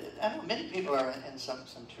I know many people are in some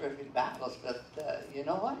terrific battles, but you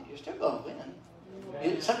know what? You're still going to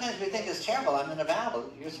win. Sometimes we think it's terrible, I'm in a battle.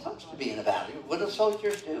 You're supposed to be in a battle. What do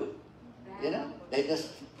soldiers do?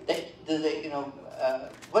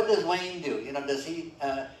 What does Wayne do? Does he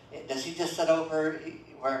just sit over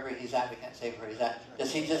wherever he's at? We can't say where he's at.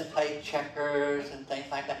 Does he just play checkers and things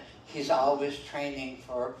like that? He's always training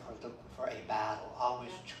for a battle,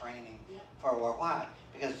 always training for a war. Why?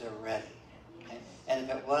 Because they're ready. Okay? And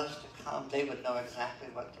if it was to come, they would know exactly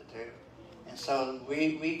what to do. And so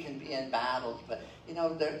we can be in battles, but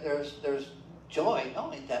there's joy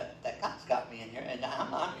knowing that God's got me in here, and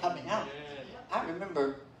I'm coming out. I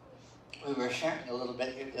remember we were sharing a little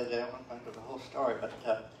bit here the other day. I won't go into the whole story, but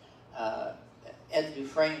Ed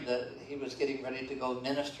Dufresne, he was getting ready to go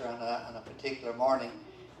minister on a particular morning,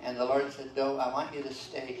 and the Lord said, "No, I want you to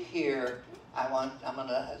stay here. I'm going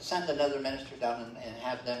to send another minister down and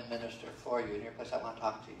have them minister for you in your place. I want to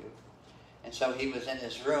talk to you." And so he was in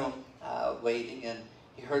his room waiting, and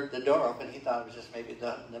he heard the door open. He thought it was just maybe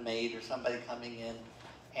the maid or somebody coming in.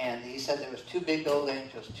 And he said there was two big old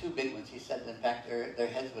angels, two big ones. He said, in fact, their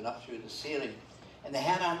heads went up through the ceiling. And they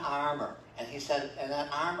had on armor. And he said, and that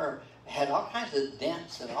armor had all kinds of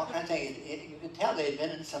dents and all kinds of things. You could tell they had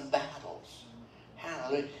been in some battles.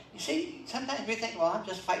 Hallelujah. You see, sometimes we think, well, I'm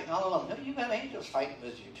just fighting all alone. No, you got angels fighting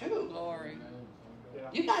with you too. Glory.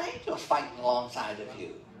 You got angels fighting alongside of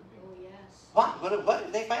you. What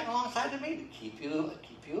are they fighting alongside of me? To keep you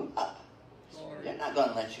up. Lord. They're not going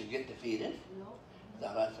to let you get defeated. No.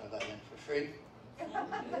 Thought I'd throw that in for free.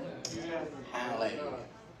 Hallelujah.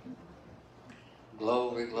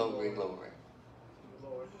 Glory, glory, glory.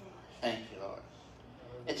 Thank you, Lord.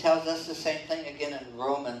 It tells us the same thing again in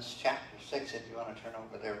Romans chapter 6, if you want to turn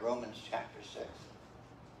over there. Romans chapter 6.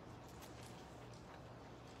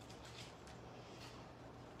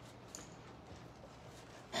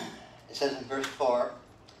 It says in verse 4,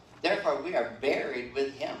 "Therefore we are buried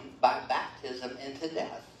with Him by baptism into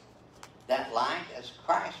death, that like as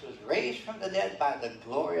Christ was raised from the dead by the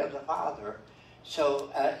glory of the Father,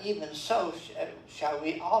 so even so shall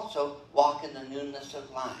we also walk in the newness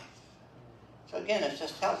of life." So again, it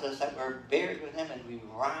just tells us that we're buried with Him and we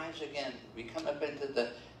rise again. We come up into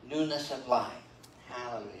the newness of life.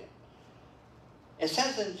 Hallelujah. It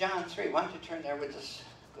says in John 3, why don't you turn there with us,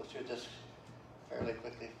 go through this fairly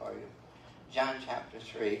quickly for you. John chapter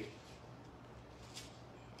 3.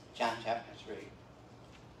 John chapter 3.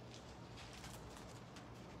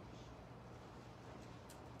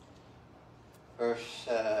 Verse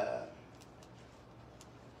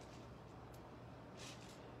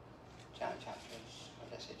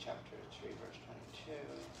read verse 22.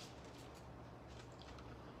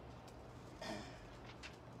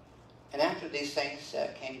 And after these things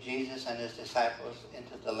came Jesus and his disciples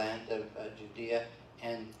into the land of Judea,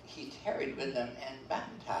 and he tarried with them and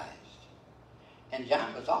baptized. And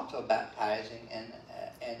John was also baptizing in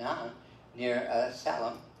Aenon near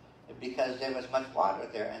Salem, because there was much water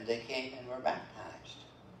there, and they came and were baptized.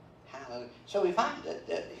 Hallelujah. So we find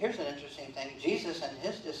that here's an interesting thing. Jesus and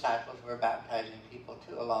his disciples were baptizing people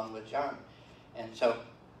too, along with John. And so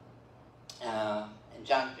in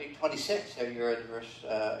John 3:26, here you're in verse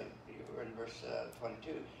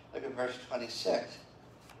 22. Look at verse 26.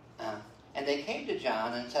 And they came to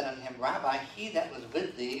John and said unto him, Rabbi, he that was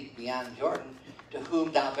with thee beyond Jordan, to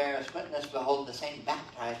whom thou bearest witness, behold, the same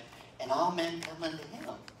baptized, and all men come unto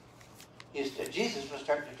him. Jesus was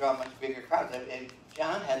starting to draw much bigger crowds.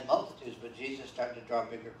 John had multitudes, but Jesus started to draw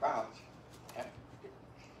bigger crowds. Okay?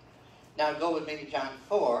 Now go with me to John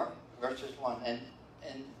 4, verses 1.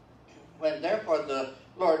 And when therefore the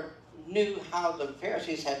Lord knew how the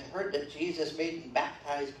Pharisees had heard that Jesus made and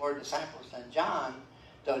baptized more disciples than John,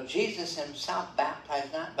 though Jesus himself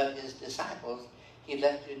baptized not, but his disciples, he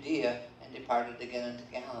left Judea and departed again into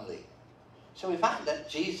Galilee. So we find that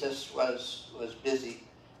Jesus was busy.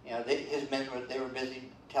 You know, his men were busy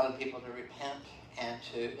telling people to repent and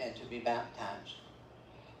to be baptized.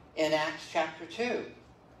 In Acts chapter 2,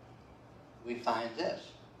 we find this.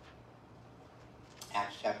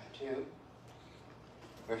 Acts chapter 2,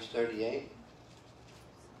 verse 38.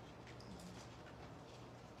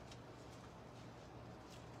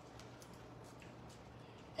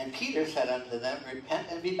 And Peter said unto them, Repent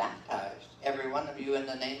and be baptized, every one of you, in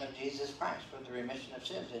the name of Jesus Christ, for the remission of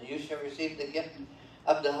sins, and you shall receive the gift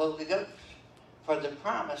of the Holy Ghost. For the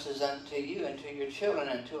promise is unto you and to your children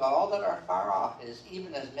and to all that are far off, is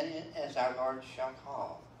even as many as our Lord shall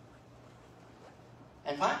call.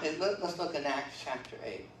 And finally, let's look in Acts chapter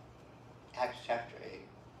 8. Acts chapter 8.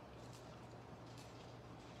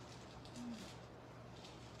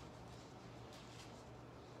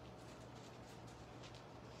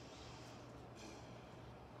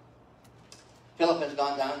 Philip has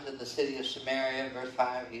gone down to the city of Samaria, verse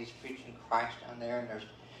 5. He's preaching Christ down there, and there's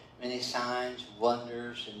many signs,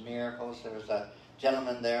 wonders, and miracles. There was a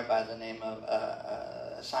gentleman there by the name of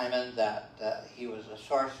Simon that he was a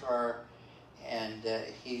sorcerer, and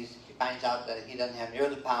he finds out that he doesn't have near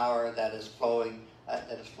the power that is flowing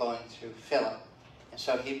through Philip. And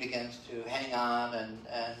so he begins to hang on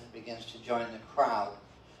and begins to join the crowd.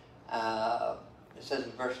 It says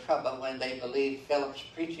in verse 12, but when they believed Philip's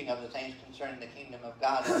preaching of the things concerning the kingdom of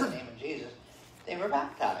God in the name of Jesus, they were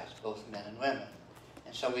baptized, both men and women.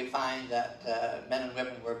 And so we find that men and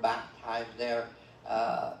women were baptized there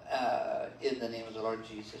in the name of the Lord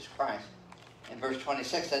Jesus Christ. In verse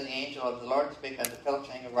 26, then the angel of the Lord spake unto Philip,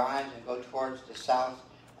 saying, Arise and go towards the south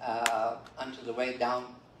unto the way down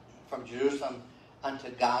from Jerusalem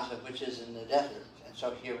unto Gaza, which is in the desert. And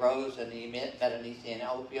so he arose and he met an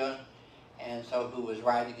Ethiopian, and so who was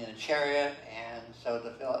riding in a chariot, and so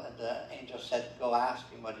the angel said, go ask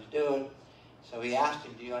him what he's doing. So he asked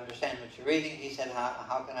him, do you understand what you're reading? He said,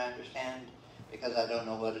 how can I understand? Because I don't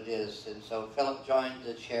know what it is. And so Philip joined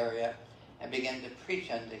the chariot and began to preach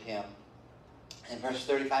unto him. In verse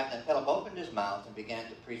 35, then Philip opened his mouth and began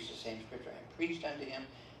to preach the same scripture, and preached unto him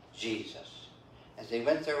Jesus. As they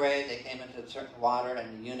went their way, they came into a certain water,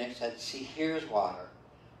 and the eunuch said, see, here's water.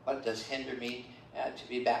 What does hinder me to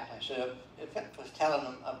be baptized? So Philip was telling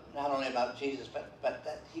them not only about Jesus, but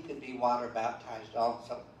that he could be water baptized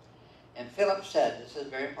also. And Philip said, this is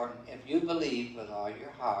very important, if you believe with all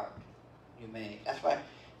your heart, you may. That's why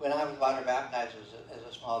when I was water baptized as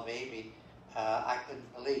a small baby, I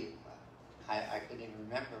couldn't believe. I couldn't even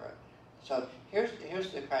remember it. So here's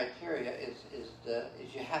the criteria, is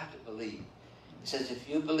you have to believe. It says, if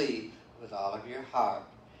you believe with all of your heart,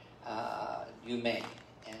 you may.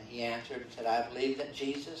 And he answered and said, I believe that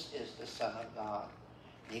Jesus is the Son of God.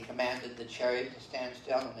 And he commanded the chariot to stand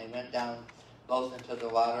still, and they went down both into the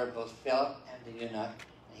water, both Philip and the eunuch,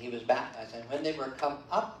 and he was baptized. And when they were come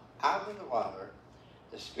up out of the water,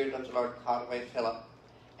 the Spirit of the Lord caught away Philip,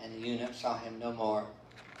 and the eunuch saw him no more,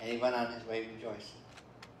 and he went on his way rejoicing.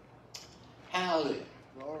 Hallelujah.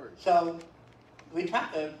 Lord. So we try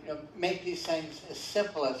to make these things as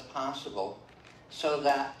simple as possible, so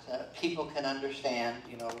that people can understand,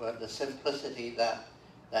 the simplicity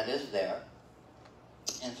that is there.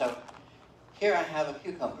 And so here I have a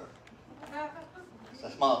cucumber. It's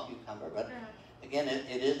a small cucumber, but again,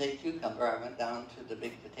 it is a cucumber. I went down to the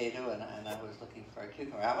big potato and I was looking for a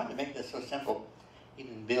cucumber. I wanted to make this so simple,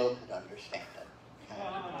 even Bill could understand it. Okay?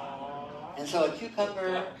 And so a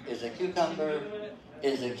cucumber is a cucumber.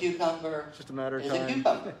 is a cucumber. It's just a matter of is time. a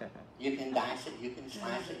cucumber. You can dice it, you can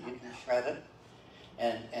slice it, you can shred it,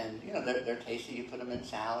 and you know they're tasty. You put them in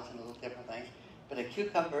salads and little different things. But a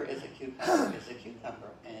cucumber is a cucumber is a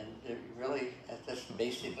cucumber, and that's just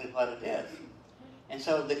basically what it is. And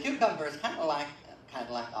so the cucumber is kind of like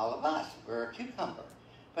all of us. We're a cucumber,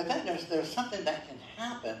 but then there's something that can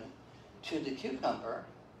happen to the cucumber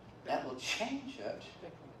that will change it,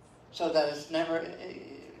 so that it's never.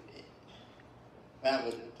 Well,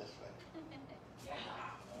 we'll do it this way.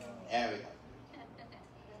 There we go.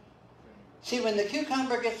 See, when the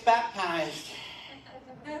cucumber gets baptized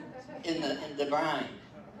in the brine,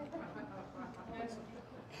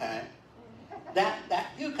 okay,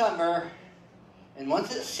 that cucumber, and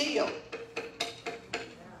once it's sealed,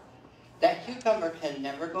 that cucumber can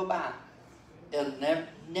never go back. It'll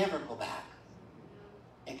never go back.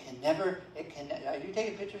 It can never. Are you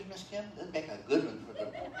taking pictures, Miss Kim? This would make a good one for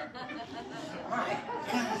them. My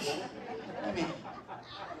gosh. I mean,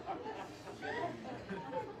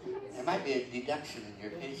 there might be a deduction in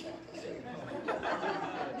your paycheck this week.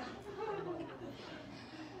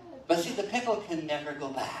 But see, the pickle can never go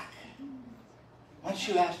back. Once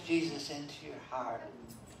you ask Jesus into your heart,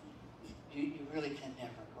 you really can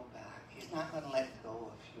never go back. He's not going to let go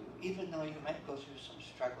of you, even though you might go through some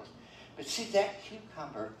struggles. But see, that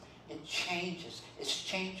cucumber, it changes. It's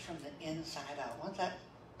changed from the inside out. Once that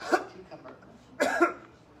cucumber...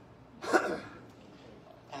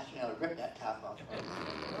 Pastor Neil, rip that top off.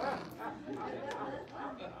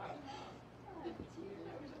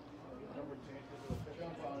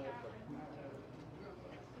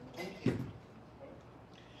 Thank you.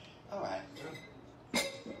 All right.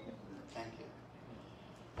 Thank you.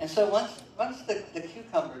 And so once the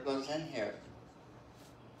cucumber goes in here,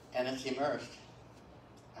 and it's immersed,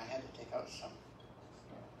 I had to take out some.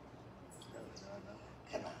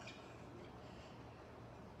 Come on.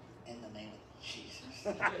 In the name of Jesus.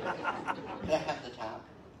 Can I have the top?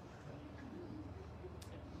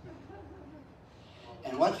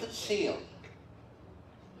 And once it's sealed,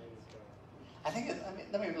 I think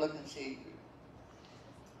let me look and see.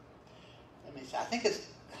 Let me see. I think it's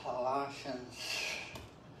Colossians.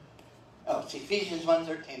 Oh, it's Ephesians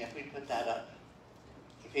 1:13. If we put that up.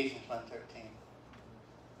 Ephesians 1:13.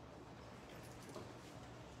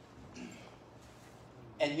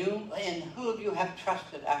 And you, in whom you have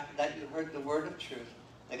trusted after that you heard the word of truth,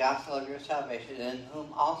 the gospel of your salvation, and in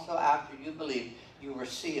whom also after you believed, you were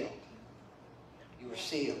sealed. You were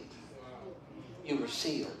sealed. You were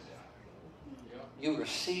sealed. You were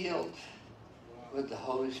sealed with the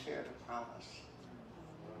Holy Spirit of promise.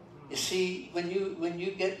 You see, when you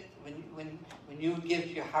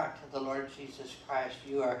give your heart to the Lord Jesus Christ,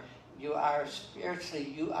 you are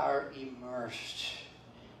spiritually, you are immersed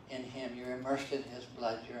in Him. You're immersed in His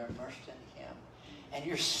blood. You're immersed in Him, and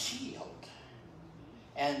you're sealed.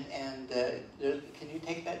 And can you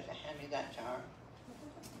take that? Hand me that jar.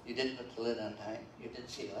 You didn't put the lid on tight. You did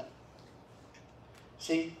seal it.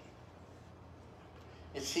 See,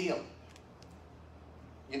 it's sealed.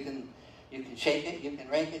 You can shake it. You can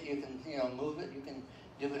rake it. You can move it. You can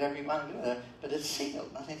do whatever you want to do with it. But it's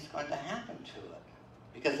sealed. Nothing's going to happen to it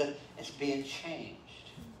because it's being changed.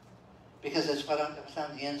 Because it's what's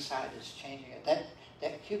on the inside is changing it.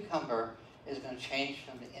 That cucumber is going to change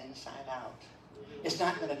from the inside out. It's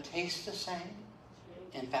not going to taste the same.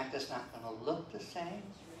 In fact, it's not going to look the same.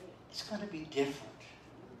 It's going to be different.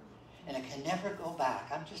 And it can never go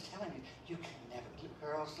back. I'm just telling you, you can never,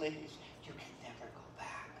 girls, ladies, you can never go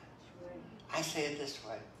back. I say it this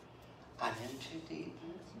way. I'm in too deep.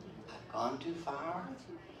 I've gone too far.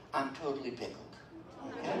 I'm totally pickled.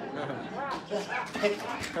 Okay? Just pickled.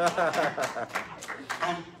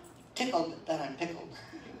 I'm tickled that I'm pickled.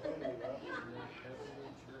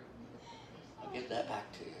 I'll give that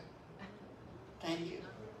back to you. Thank you.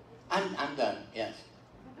 I'm done, yes.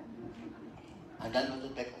 I'm done with the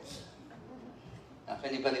pickles. Now, if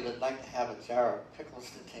anybody would like to have a jar of pickles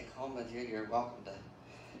to take home with you, you're welcome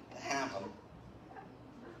to have them.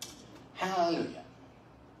 Hallelujah.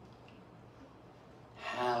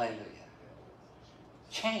 Hallelujah.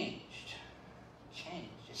 Changed.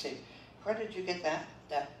 You see, where did you get that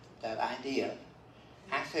idea?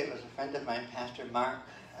 Actually, it was a friend of mine, Pastor Mark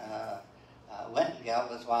Wentengel,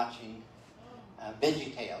 was watching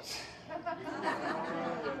VeggieTales.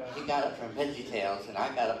 He got it from VeggieTales, and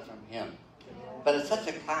I got it from him. But it's such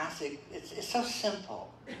a classic. It's so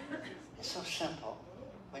simple. It's so simple.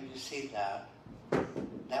 When you see that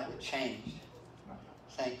would change.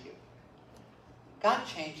 Thank you. God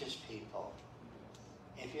changes people.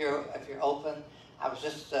 If you're open, I was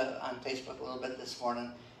just on Facebook a little bit this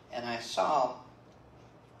morning, and I saw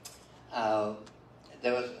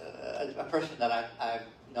there was a person that I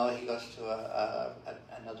know. He goes to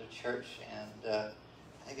another church, and I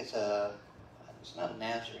think it's not a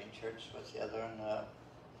Nazarene church. What's the other one?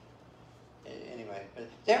 Anyway, but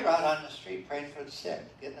they're out on the street praying for the sick,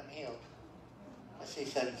 getting them healed. As he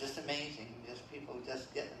said, just amazing. Just people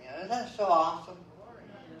just getting, isn't that so awesome?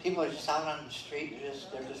 People are just out on the street.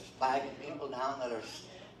 They're just flagging people down that are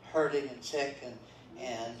hurting and sick,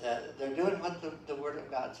 and they're doing what the Word of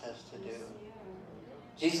God says to do.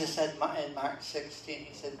 Jesus said in Mark 16,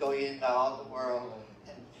 he said, "Go ye into all the world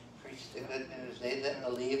and preach the good news. They that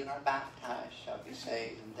believe and are baptized shall be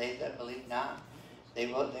saved, and they that believe not, they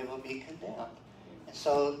will be condemned." And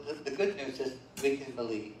so the good news is we can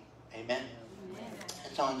believe. Amen.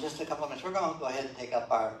 And so in just a couple of minutes, we're going to go ahead and take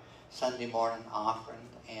up our Sunday morning offering,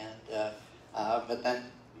 and but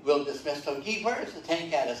then we'll dismiss. So, Keith, where is the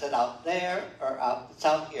tank at? Is it out there or out? It's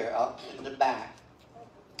out here, out in the back.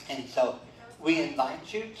 And so we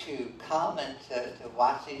invite you to come and to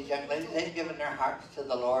watch these young ladies. They've given their hearts to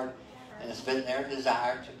the Lord, and it's been their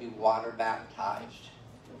desire to be water baptized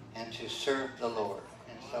and to serve the Lord.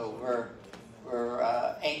 And so we're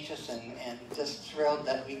anxious and just thrilled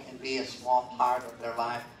that we can be a small part of their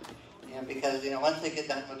life. Because once they get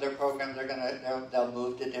done with their program, they'll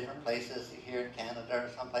move to different places here in Canada or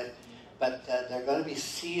someplace. But they're going to be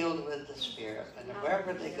sealed with the Spirit, and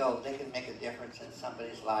wherever they go, they can make a difference in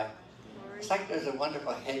somebody's life. It's like there's a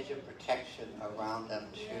wonderful hedge of protection around them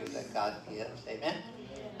too that God gives. Amen.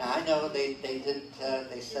 Now I know they didn't.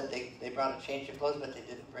 They said they brought a change of clothes, but they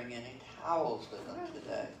didn't bring any towels with them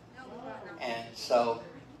today. And so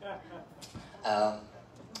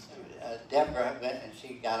Deborah went and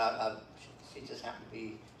she got she just happened to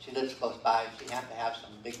be, she lives close by, she happened to have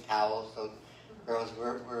some big towels, so girls,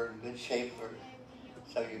 we're in good shape,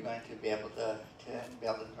 so you're going to be able to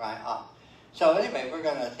dry off. So anyway, we're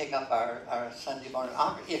going to take up our Sunday morning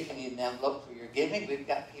offering. If you need an envelope for your giving, we've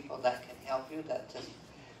got people that can help you that just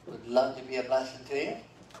would love to be a blessing to you.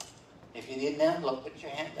 If you need an envelope, put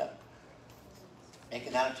your hand up. Make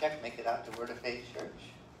it out a check, make it out to Word of Faith Church.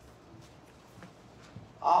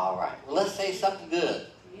 All right, well, let's say something good.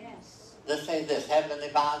 Yes. Let's say this. Heavenly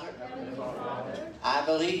Father, I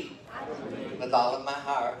believe with all of my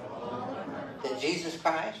heart that Jesus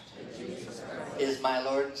Christ is my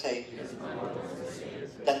Lord and Savior.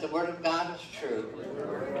 That the Word of God is true.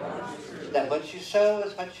 That what you sow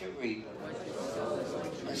is what you reap.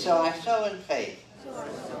 And so I sow in faith.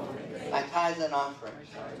 My tithes and offerings.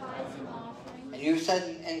 And you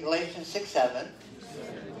said in Galatians 6:7,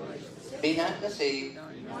 be not deceived,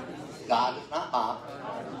 God is not mocked,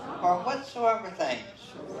 for whatsoever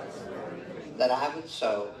things that I would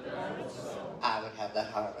sow, I would have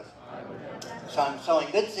that harvest. So I'm sowing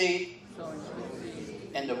good seed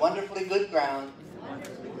into wonderfully good ground,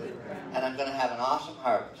 and I'm going to have an awesome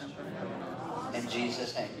harvest. In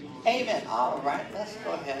Jesus' name. Amen. All right, let's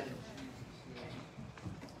go ahead.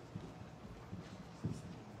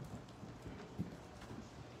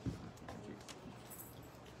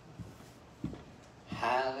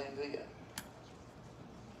 Hallelujah.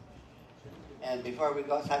 And before we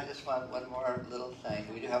go, I just want one more little thing.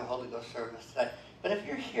 We do have a Holy Ghost service today. But if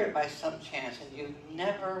you're here by some chance and you've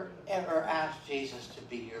never, ever asked Jesus to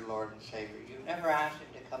be your Lord and Savior, you've never asked Him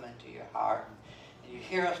to come into your heart, and you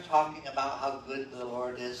hear us talking about how good the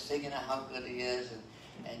Lord is, singing how good He is,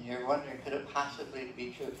 and you're wondering, could it possibly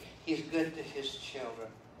be true? He's good to His children.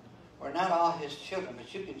 We're not all His children,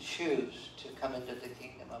 but you can choose to come into the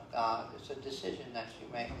kingdom of God. It's a decision that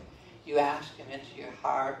you make. You ask Him into your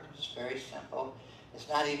heart. It's very simple. It's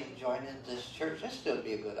not even joining this church. That'd still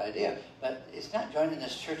be a good idea. But it's not joining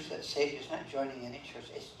this church that saves you. It's not joining any church.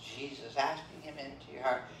 It's Jesus, asking Him into your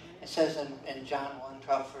heart. It says in John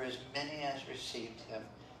 1:12, for as many as received Him,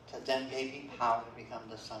 to them gave He power to become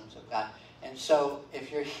the sons of God. And so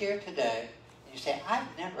if you're here today, you say, I've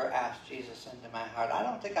never asked Jesus into my heart. I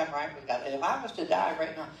don't think I'm right with God. And if I was to die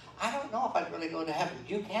right now, I don't know if I'd really go to heaven.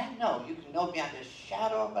 You can know. You can know beyond a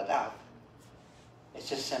shadow of a doubt. It's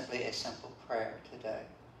just simply a simple prayer today.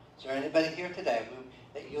 Is there anybody here today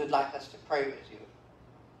that you would like us to pray with you?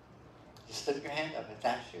 Just slip your hand up if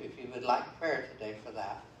that's you. If you would like prayer today for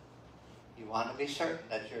that. You want to be certain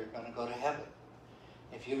that you're going to go to heaven.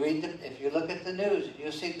 If you look at the news,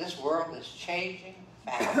 you'll see this world is changing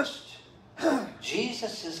fast.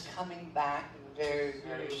 Jesus is coming back very,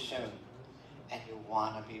 very soon. And you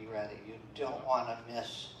want to be ready. You don't want to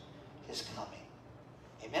miss His coming.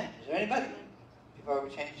 Amen? Is there anybody? Before we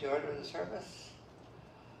change the order of the service?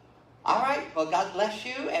 All right. Well, God bless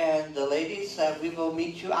you. And the ladies, we will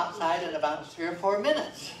meet you outside in about 3 or 4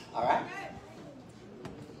 minutes. All right?